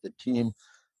support the team.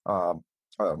 Um,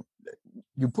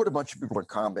 you put a bunch of people in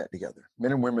combat together.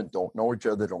 Men and women don't know each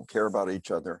other, don't care about each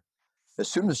other. As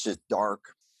soon as it's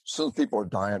dark, as soon as people are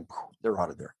dying, they're out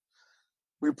of there.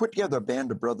 We put together a band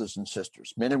of brothers and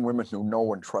sisters, men and women who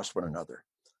know and trust one another.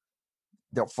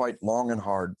 They'll fight long and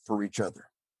hard for each other.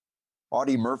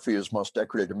 Audie Murphy is most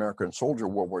decorated American soldier,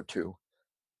 World War II.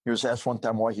 He was asked one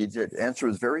time why he did. The answer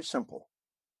is very simple.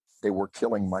 They were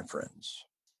killing my friends.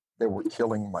 They were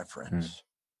killing my friends.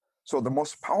 So the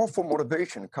most powerful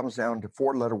motivation comes down to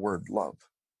four-letter word, love.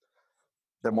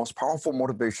 The most powerful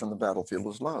motivation on the battlefield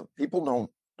is love.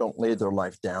 People don't lay their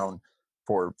life down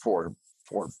for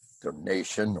their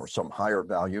nation or some higher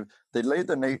value. They lay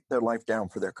their life down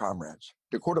for their comrades.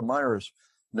 Dakota Myers,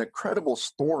 an incredible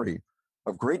story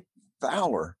of great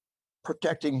valor,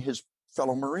 protecting his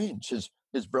fellow Marines,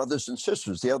 his brothers and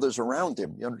sisters, the others around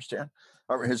him. You understand?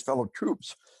 Or his fellow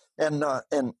troops, and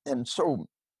so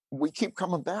we keep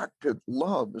coming back to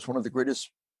love as one of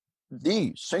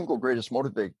the single greatest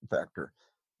motivating factor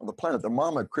on the planet. The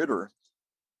mama critter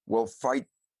will fight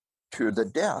to the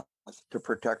death to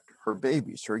protect her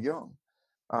babies, her young,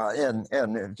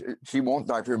 and she won't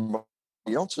die for anybody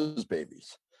else's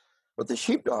babies. But the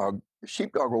sheepdog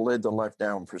will lay their life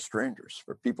down for strangers,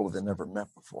 for people they never met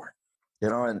before,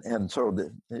 and so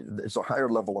there's a higher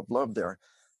level of love there.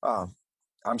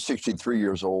 I'm 63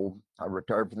 years old. I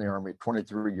retired from the Army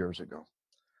 23 years ago.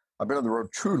 I've been on the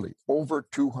road truly over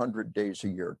 200 days a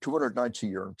year, 200 nights a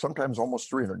year, sometimes almost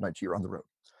 300 nights a year on the road.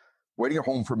 Waiting at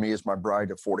home for me is my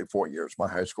bride of 44 years, my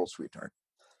high school sweetheart.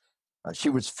 She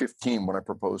was 15 when I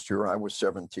proposed to her. I was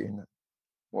 17.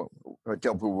 Well, I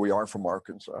tell people we are from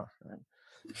Arkansas. And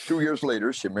 2 years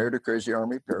later, she married a crazy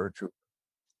Army paratroop.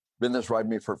 Been this ride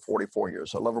me for 44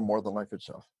 years. I love her more than life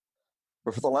itself.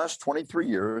 But for the last 23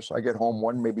 years, I get home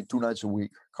one, maybe 2 nights a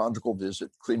week, conjugal visit,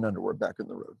 clean underwear, back in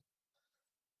the road.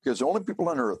 Because the only people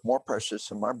on earth more precious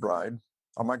than my bride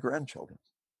are my grandchildren.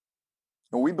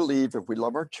 And we believe if we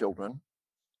love our children,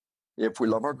 if we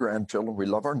love our grandchildren, we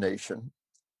love our nation,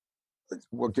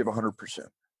 we'll give 100%.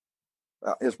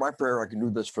 It's my prayer I can do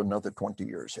this for another 20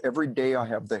 years. Every day I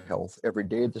have the health, every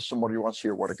day that somebody wants to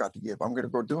hear what I got to give, I'm going to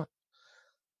go do it.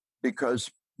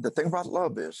 Because the thing about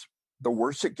love is, the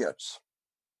worse it gets,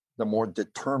 the more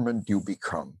determined you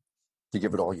become to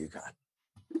give it all you got.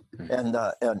 And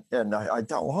I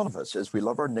tell all of us, as we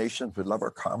love our nation, as we love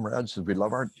our comrades, as we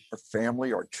love our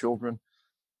family, our children,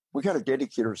 we got to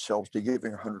dedicate ourselves to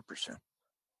giving 100%.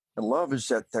 And love is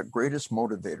that greatest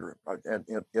motivator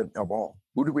of all.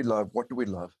 Who do we love? What do we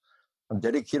love? And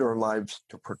dedicate our lives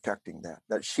to protecting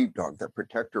that sheepdog, that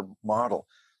protector model.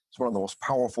 It's one of the most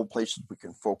powerful places we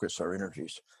can focus our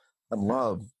energies. And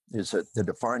love is the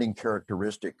defining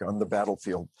characteristic on the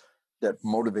battlefield that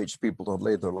motivates people to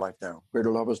lay their life down.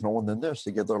 Greater love is no one than this,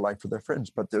 to give their life for their friends.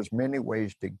 But there's many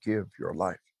ways to give your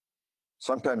life.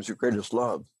 Sometimes your greatest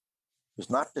love is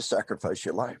not to sacrifice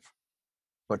your life,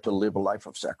 but to live a life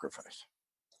of sacrifice.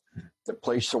 To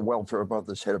place the welfare above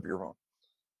the head of your own.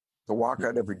 To walk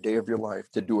out every day of your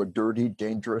life, to do a dirty,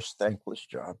 dangerous, thankless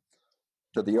job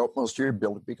to the utmost of your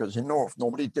ability, because you know if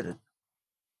nobody did it,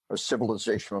 a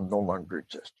civilization will no longer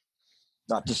exist.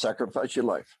 Not to sacrifice your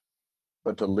life,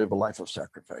 but to live a life of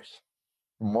sacrifice.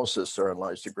 Most of us are in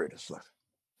lives the greatest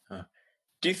life.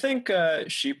 Do you think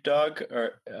sheepdogs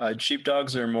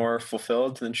are more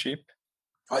fulfilled than sheep?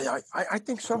 I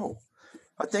think so.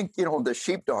 I think, the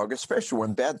sheepdog, especially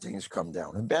when bad things come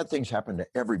down, and bad things happen to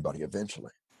everybody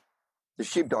eventually, the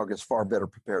sheepdog is far better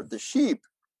prepared. The sheep,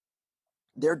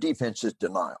 their defense is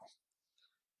denial.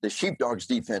 The sheepdog's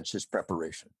defense is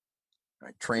preparation,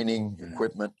 right? Training,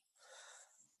 equipment.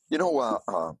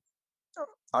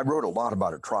 I wrote a lot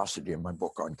about atrocity in my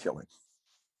book on killing.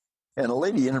 And a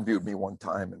lady interviewed me one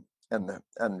time,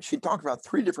 and she talked about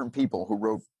 3 different people who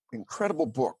wrote incredible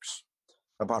books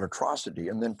about atrocity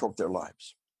and then took their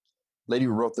lives. Lady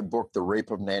who wrote the book, The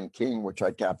Rape of Nanking, which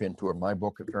I tap into in my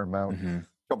book a fair amount. A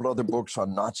couple other books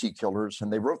on Nazi killers.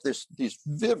 And they wrote these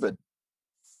vivid,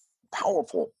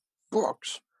 powerful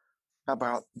books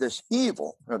about this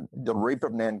evil, the rape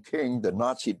of Nanking, the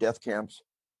Nazi death camps.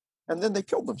 And then they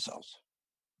killed themselves.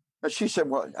 And she said,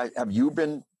 well, have you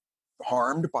been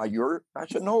harmed by your? I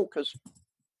said, no, because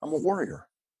I'm a warrior.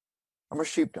 I'm a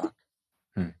sheepdog.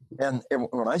 And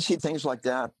when I see things like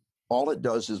that, all it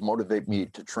does is motivate me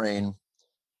to train.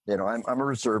 I'm a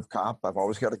reserve cop. I've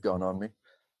always got a gun on me.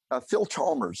 Phil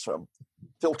Chalmers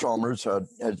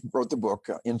has wrote the book,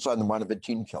 Inside the Mind of a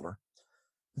Teen Killer.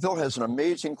 Phil has an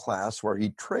amazing class where he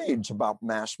trades about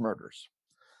mass murders.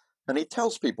 And he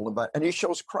tells people and he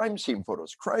shows crime scene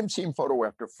photos, crime scene photo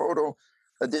after photo,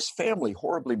 This family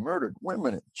horribly murdered,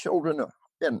 women and children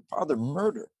and father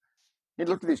murdered. You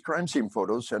look at these crime scene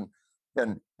photos,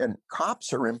 and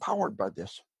cops are empowered by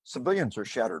this. Civilians are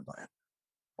shattered by it.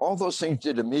 All those things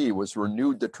did to me was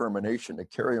renewed determination to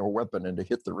carry a weapon and to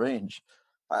hit the range.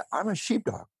 I'm a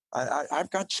sheepdog.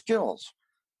 I've got skills.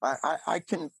 I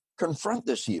can confront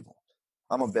this evil.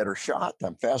 I'm a better shot.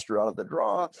 I'm faster out of the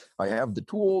draw. I have the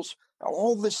tools.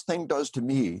 All this thing does to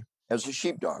me as a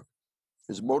sheepdog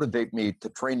is motivate me to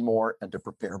train more and to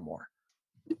prepare more.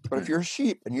 But if you're a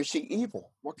sheep and you see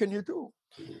evil, what can you do?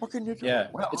 What can you do? Yeah,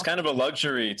 well, it's kind of a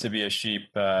luxury to be a sheep.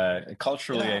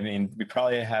 Culturally, Yeah. I mean, we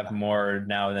probably have more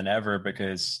now than ever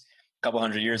because a couple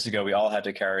hundred years ago, we all had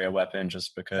to carry a weapon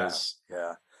just because.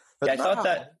 Yeah. Yeah, I now, thought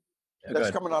that. Go that's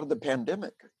ahead. coming out of the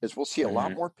pandemic is we'll see a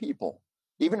lot more people,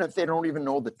 even if they don't even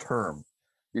know the term,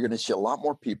 you're going to see a lot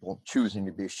more people choosing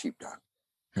to be a sheepdog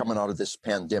coming out of this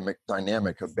pandemic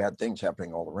dynamic of bad things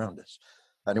happening all around us.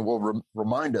 And it will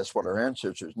remind us what our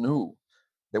ancestors knew,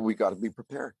 that we got to be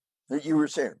prepared. You were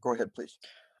saying, go ahead, please.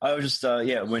 I was just,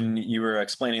 when you were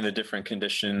explaining the different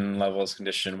condition levels,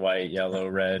 condition white, yellow,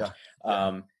 red.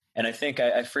 And I think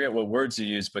I forget what words you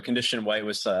used, but condition white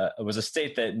was a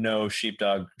state that no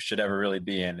sheepdog should ever really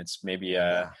be in. It's maybe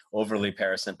a overly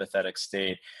parasympathetic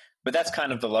state, but that's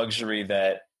kind of the luxury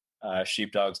that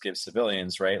sheepdogs give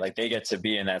civilians, right? Like they get to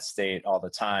be in that state all the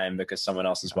time because someone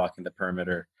else is walking the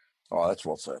perimeter. Oh, that's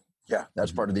well said. Yeah,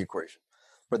 that's part of the equation.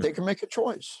 But they can make a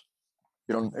choice.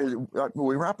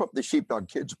 We wrap up the Sheepdog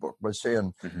Kids book by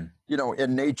saying,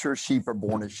 in nature, sheep are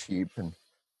born as sheep and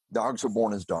dogs are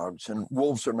born as dogs, and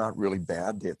wolves are not really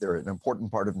bad. They're an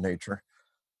important part of nature.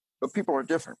 But people are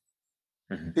different.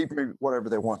 People are whatever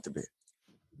they want to be.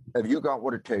 Have you got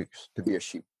what it takes to be a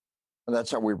sheep? And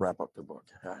that's how we wrap up the book.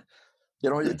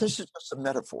 This is just a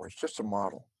metaphor. It's just a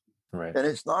model. Right. And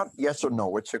it's not yes or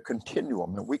no. It's a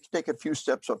continuum. And we can take a few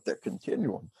steps up that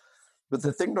continuum. But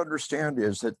the thing to understand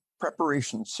is that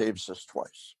preparation saves us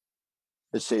twice.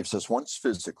 It saves us once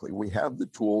physically. We have the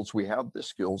tools, we have the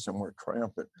skills, and we're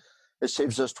triumphant. It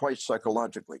saves us twice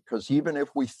psychologically, because even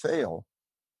if we fail,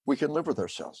 we can live with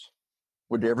ourselves.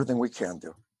 We do everything we can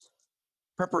do.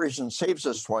 Preparation saves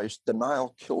us twice.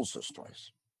 Denial kills us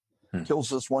twice.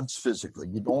 Kills us once physically.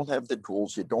 You don't have the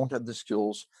tools, you don't have the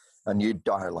skills, and you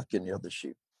die like any other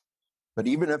sheep. But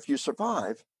even if you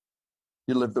survive,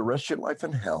 you live the rest of your life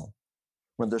in hell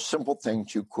when there's simple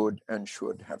things you could and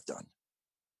should have done.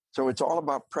 So it's all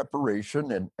about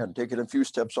preparation and taking a few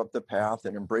steps up the path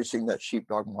and embracing that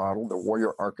sheepdog model, the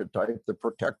warrior archetype, the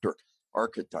protector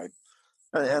archetype.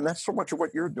 And that's so much of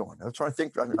what you're doing. That's why I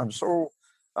think I'm so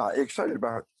excited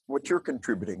about what you're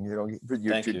contributing, with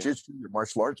your jiu-jitsu, your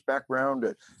martial arts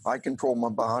background. I control my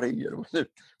body,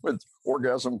 with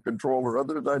orgasm control or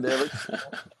other dynamics.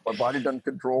 My body doesn't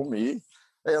control me.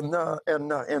 And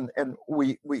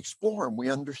we explore and we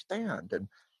understand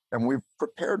and we're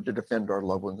prepared to defend our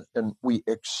loved ones, and we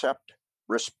accept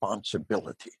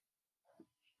responsibility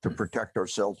to protect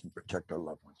ourselves and protect our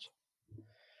loved ones.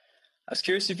 I was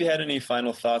curious if you had any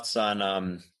final thoughts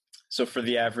on, so for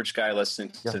the average guy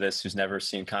listening to this who's never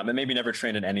seen combat, maybe never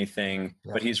trained in anything,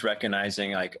 but he's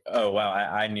recognizing like, oh, wow,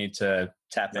 I need to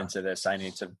tap into this. I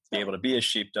need to be able to be a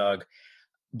sheepdog.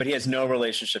 But he has no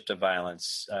relationship to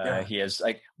violence. He has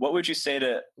what would you say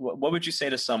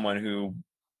to someone who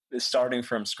is starting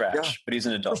from scratch, but he's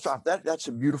an adult? First off, that's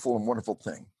a beautiful and wonderful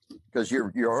thing, because you're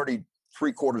already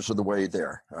 3/4 of the way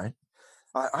there, right?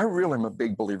 I really am a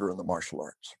big believer in the martial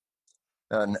arts,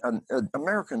 and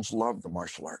Americans love the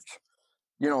martial arts.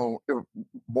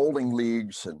 Bowling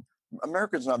leagues, and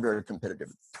Americans not very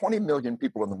competitive. 20 million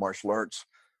people in the martial arts,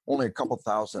 only a couple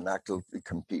thousand actively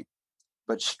compete,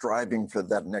 but striving for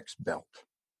that next belt.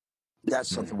 That's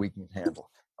something we can handle.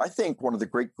 I think one of the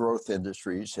great growth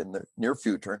industries in the near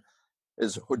future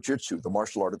is Hojutsu, the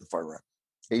martial art of the firearm.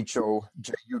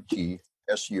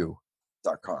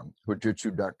 HOJUTSU.com,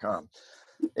 Hojutsu.com.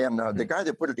 And the guy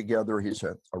that put it together, he's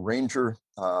a ranger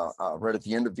right at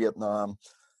the end of Vietnam.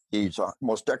 He's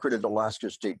most decorated Alaska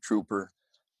State Trooper.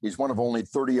 He's one of only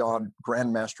 30-odd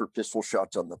grandmaster pistol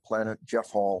shots on the planet.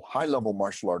 Jeff Hall, high-level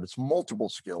martial artist, multiple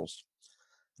skills.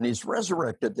 And he's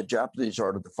resurrected the Japanese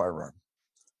art of the firearm.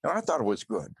 And I thought it was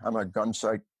good. I'm a gun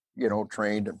sight,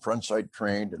 trained and front sight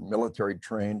trained and military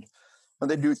trained. And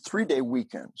they do 3-day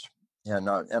weekends. And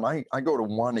I go to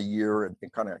one a year and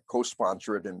kind of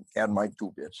co-sponsor it and add my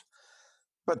 2 bits.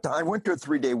 But I went to a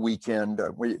 3-day weekend.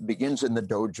 It begins in the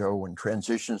dojo and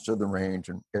transitions to the range.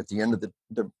 And at the end of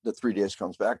the 3 days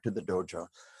comes back to the dojo.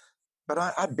 But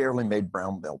I barely made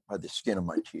brown belt by the skin of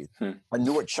my teeth. I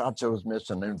knew what shots I was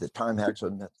missing. I knew the time hacks.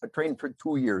 I trained for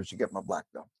 2 years to get my black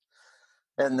belt.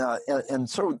 And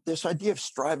so this idea of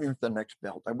striving for the next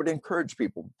belt, I would encourage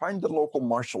people, find the local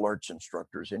martial arts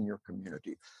instructors in your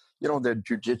community. The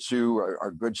jujitsu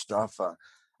are good stuff. A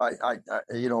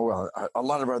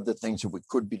lot of other things that we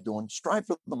could be doing. Strive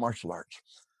for the martial arts.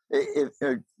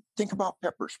 Think about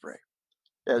pepper spray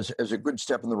as a good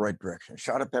step in the right direction.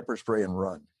 Shot of pepper spray and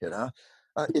run.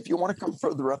 If you want to come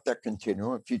further up that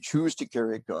continuum, if you choose to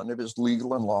carry a gun, if it's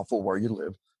legal and lawful where you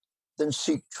live, then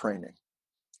seek training.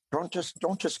 Don't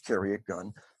just carry a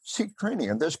gun. Seek training,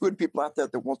 and there's good people out there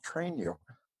that will train you.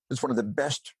 It's one of the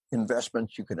best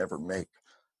investments you can ever make.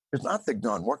 It's not the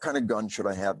gun. What kind of gun should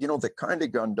I have? The kind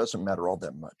of gun doesn't matter all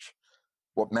that much.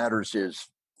 What matters is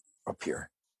up here,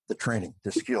 the training,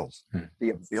 the skills,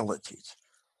 the abilities.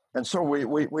 And so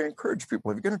we encourage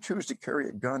people, if you're going to choose to carry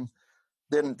a gun,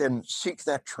 then seek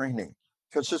that training.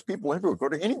 Because there's people everywhere. Go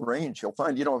to any range. You'll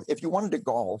find, if you wanted to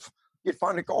golf, you'd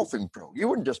find a golfing pro. You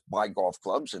wouldn't just buy golf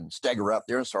clubs and stagger out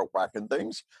there and start whacking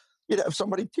things. You'd have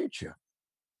somebody teach you.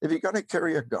 If you're going to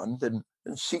carry a gun, then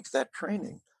seek that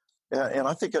training. And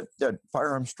I think that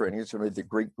firearms training is going to be the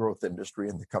great growth industry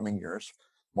in the coming years.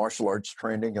 Martial arts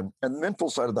training and the mental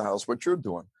side of the house, what you're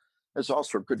doing, is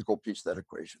also a critical piece of that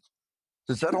equation.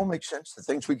 Does that all make sense? The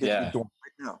things we get to be doing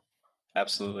right now.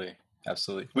 Absolutely.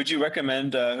 Would you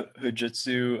recommend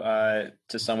Jiu-Jitsu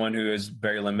to someone who has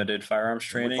very limited firearms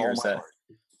training? Or is that...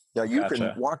 Yeah, you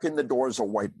can walk in the door as a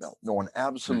white belt, knowing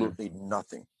absolutely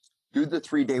nothing. Do the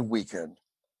 3-day weekend,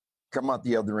 come out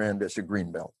the other end as a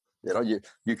green belt. You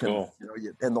can, cool.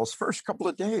 In those first couple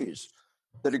of days,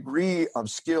 the degree of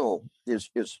skill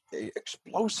is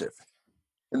explosive.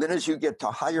 And then as you get to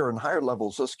higher and higher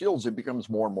levels of skills, it becomes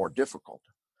more and more difficult.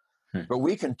 But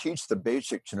we can teach the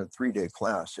basics in a 3-day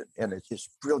class, and it's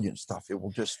just brilliant stuff. It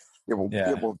will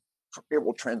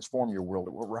transform your world.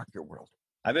 It will rock your world.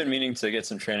 I've been meaning to get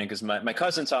some training because my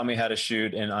cousin taught me how to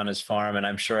shoot on his farm, and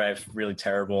I'm sure I have really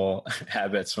terrible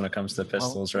habits when it comes to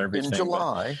pistols or everything. In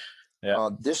July,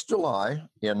 this July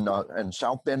in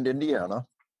South Bend, Indiana,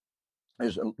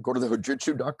 go to the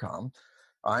Hujitsu.com.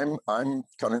 I'm kind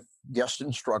of guest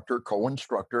instructor,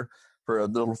 co-instructor for a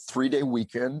little 3-day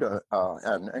weekend,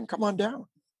 and come on down.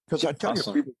 Because I tell you,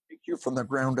 people take you from the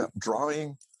ground up,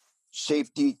 drawing,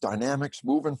 safety, dynamics,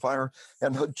 move and fire,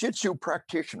 and Jiu-Jitsu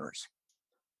practitioners.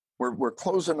 We're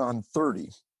closing on 30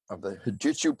 of the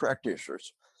Jiu-Jitsu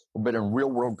practitioners who've been in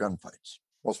real-world gunfights,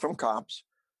 most from cops,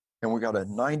 and we got a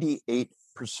 98%,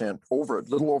 a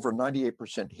little over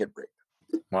 98% hit rate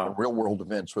in real-world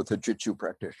events with the Jiu-Jitsu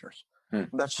practitioners.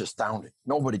 That's astounding.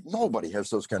 Nobody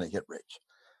has those kind of hit rates.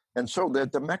 And so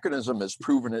the mechanism has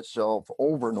proven itself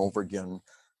over and over again,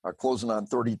 closing on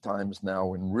 30 times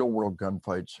now in real-world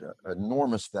gunfights,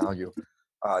 enormous value.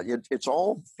 It's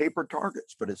all paper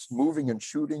targets, but it's moving and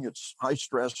shooting. It's high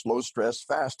stress, low stress,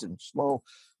 fast and slow.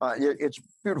 It's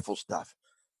beautiful stuff.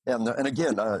 And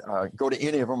again, go to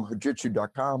any of them,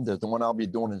 Hujitsu.com. There's the one I'll be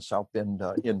doing in South Bend,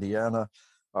 Indiana.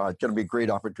 It's going to be a great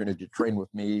opportunity to train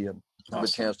with me and have a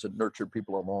chance to nurture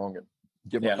people along and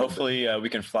give them. Hopefully we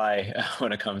can fly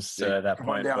when it comes to that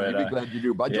point. Down. But, you'd be glad you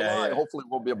do. By July, hopefully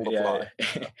we'll be able to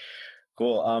fly.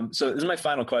 Cool. So this is my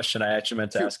final question. I actually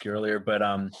meant to ask you earlier, but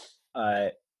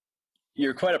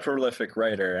you're quite a prolific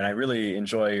writer, and I really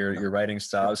enjoy your writing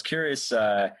style. I was curious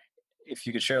if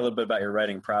you could share a little bit about your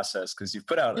writing process, because you've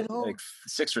put out like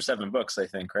 6 or 7 books, I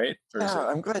think, right?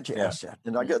 I'm glad you asked that.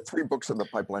 And I got 3 books in the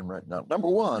pipeline right now. Number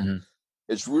one,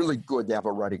 it's really good to have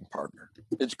a writing partner.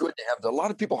 It's good to have a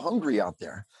lot of people hungry out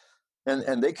there,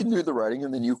 and they can do the writing,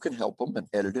 and then you can help them and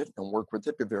edit it and work with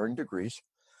it to varying degrees.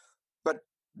 But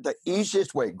the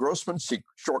easiest way, Grossman's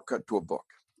shortcut to a book.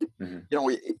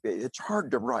 It's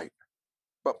hard to write,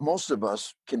 but most of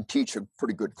us can teach a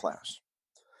pretty good class.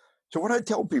 So what I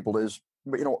tell people is,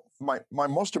 my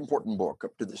most important book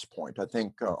up to this point, I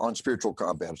think On Spiritual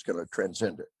Combat is going to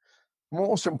transcend it. The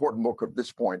most important book at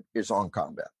this point is On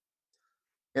Combat.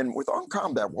 And with On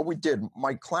Combat, what we did,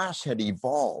 my class had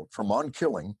evolved from On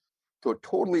Killing to a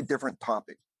totally different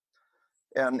topic.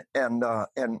 And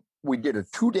we did a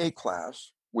 2-day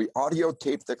class. We audio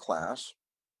taped the class.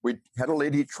 We had a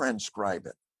lady transcribe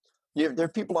it. There are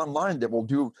people online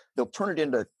that they'll turn it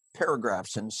into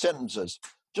paragraphs and sentences,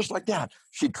 just like that.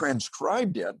 She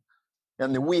transcribed it,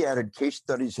 and then we added case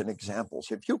studies and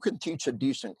examples. If you can teach a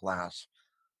decent class,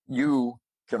 you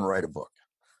can write a book.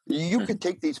 You can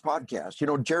take these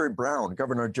podcasts. Jerry Brown,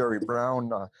 Governor Jerry Brown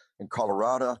in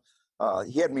Colorado,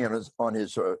 he had me on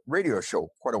his radio show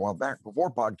quite a while back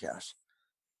before podcasts.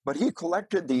 But he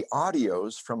collected the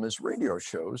audios from his radio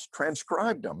shows,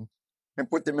 transcribed them, and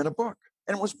put them in a book.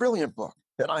 And it was a brilliant book.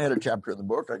 And I had a chapter in the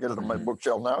book. I get it on my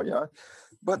bookshelf now, yeah.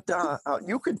 But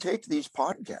you could take these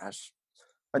podcasts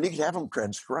and you can have them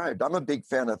transcribed. I'm a big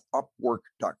fan of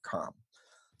Upwork.com.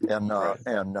 And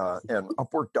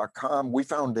Upwork.com, we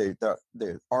found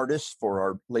the artists for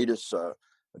our latest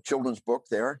children's book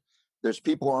there. There's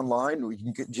people online. Do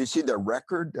you see their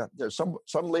record? There's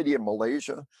some lady in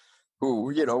Malaysia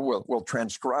who will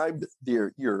transcribe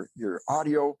your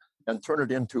audio and turn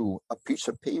it into a piece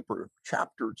of paper,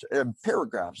 chapters and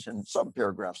paragraphs and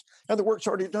subparagraphs, and the work's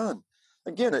already done.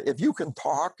 Again, if you can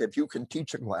talk, if you can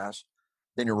teach a class,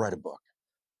 then you write a book.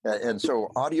 And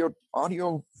so audio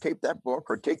tape that book,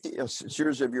 or take a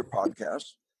series of your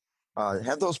podcasts,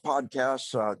 have those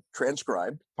podcasts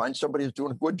transcribed, find somebody who's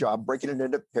doing a good job breaking it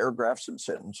into paragraphs and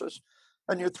sentences,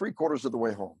 and you're 3/4 of the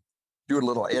way home. Do a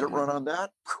little edit run on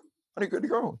that, and you're good to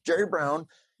go. Jerry Brown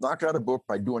knocked out a book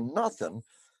by doing nothing,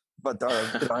 but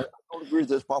I don't agree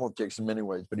with his politics in many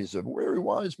ways, but he's a very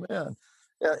wise man.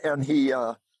 And he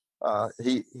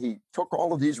took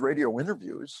all of these radio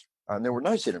interviews, and they were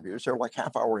nice interviews. They were like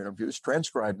half-hour interviews,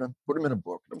 transcribed them, put them in a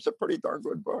book. It was a pretty darn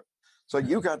good book. So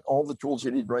you got all the tools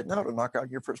you need right now to knock out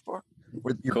your first book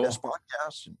with your best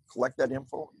podcasts, and collect that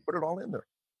info, put it all in there.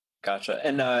 Gotcha.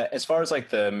 And as far as like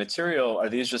the material, are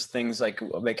these just things like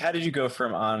how did you go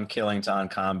from On Killing to On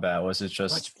Combat? Was it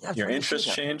just your interest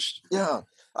changed? Yeah.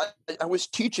 I was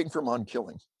teaching from On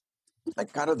Killing. I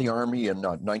got out of the Army in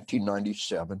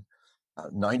 1997.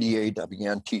 98, I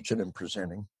began teaching and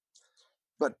presenting.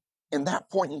 But in that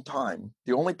point in time,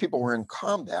 the only people who were in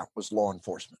combat was law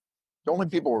enforcement. The only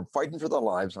people who were fighting for their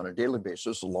lives on a daily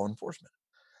basis was law enforcement.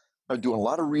 I was doing a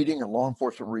lot of reading and law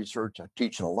enforcement research. I'm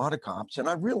teaching a lot of cops. And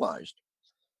I realized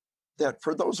that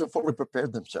for those who fully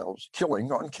prepared themselves,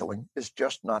 On Killing is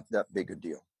just not that big a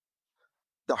deal.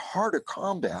 The heart of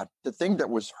combat, the thing that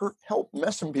was help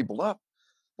messing people up,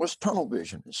 was tunnel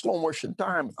vision, and slow motion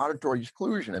time, auditory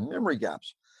exclusion, and memory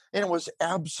gaps. And it was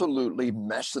absolutely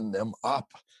messing them up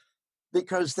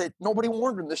because nobody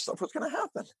warned them this stuff was going to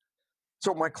happen.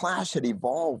 So my class had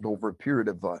evolved over a period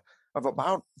of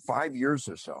about 5 years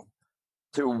or so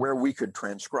to where we could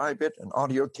transcribe it and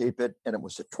audio tape it, and it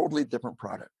was a totally different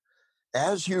product.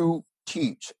 As you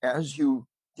teach,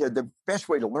 the best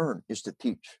way to learn is to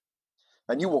teach.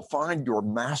 And you will find your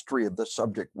mastery of the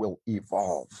subject will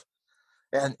evolve.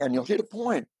 And you'll hit a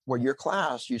point where your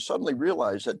class, you suddenly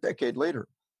realize a decade later,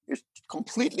 is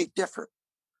completely different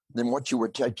than what you were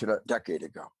teaching a decade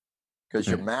ago, because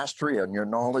your mastery and your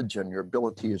knowledge and your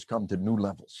ability has come to new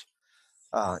levels.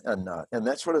 And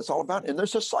that's what it's all about. And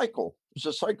there's a cycle. There's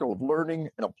a cycle of learning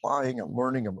and applying and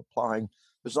learning and applying.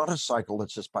 There's not a cycle.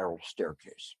 It's a spiral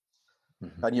staircase.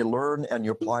 Mm-hmm. And you learn and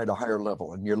you apply at a higher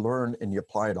level, and you learn and you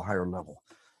apply at a higher level.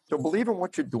 So believe in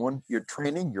what you're doing. You're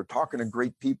training. You're talking to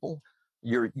great people.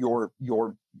 Your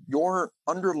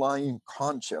underlying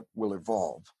concept will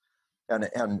evolve.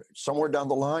 And somewhere down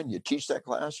the line, you teach that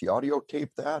class, you audio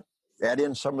tape that, add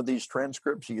in some of these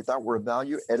transcripts you thought were of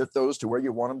value, edit those to where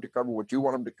you want them to cover what you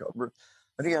want them to cover.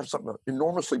 And you have something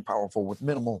enormously powerful with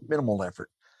minimal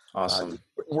effort. Awesome.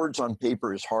 Putting words on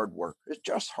paper is hard work. It's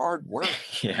just hard work.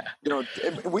 Yeah.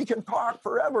 We can talk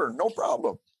forever, no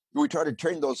problem. We try to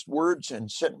train those words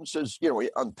and sentences,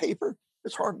 on paper.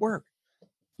 It's hard work.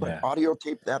 But audio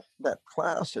tape that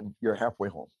class, and you're halfway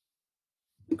home.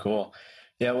 Cool.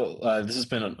 Yeah, well, this has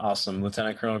been awesome.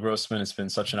 Lieutenant Colonel Grossman, it's been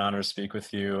such an honor to speak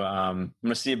with you. I'm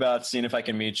going to see about seeing if I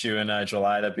can meet you in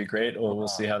July. That'd be great. We'll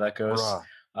see how that goes.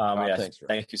 Thanks,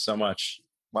 thank you so much.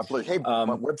 My pleasure. Hey, my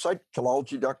website,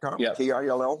 killology.com,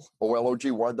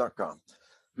 KILLOLOGY.com.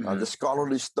 The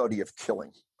scholarly study of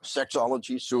killing,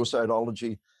 sexology,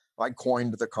 suicidology. I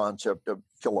coined the concept of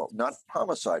not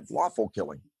homicide, lawful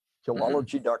killing,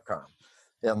 killology.com.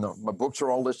 And my books are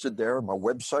all listed there. My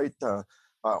website,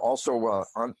 also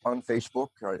on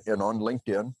Facebook and on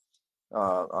LinkedIn,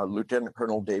 Lieutenant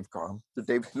Colonel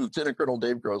Lieutenant Colonel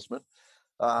Dave Grossman.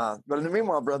 But in the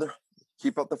meanwhile, brother,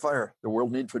 keep up the fire. The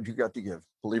world needs what you got to give.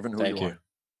 Believe in who you are.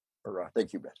 All right.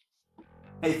 Thank you, Ben.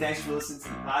 Hey, thanks for listening to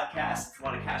the podcast. If you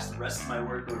want to catch the rest of my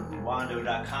work, go to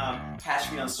Rwando.com.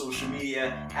 Catch me on social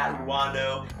media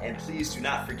 @Rwando, and please do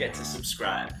not forget to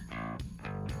subscribe.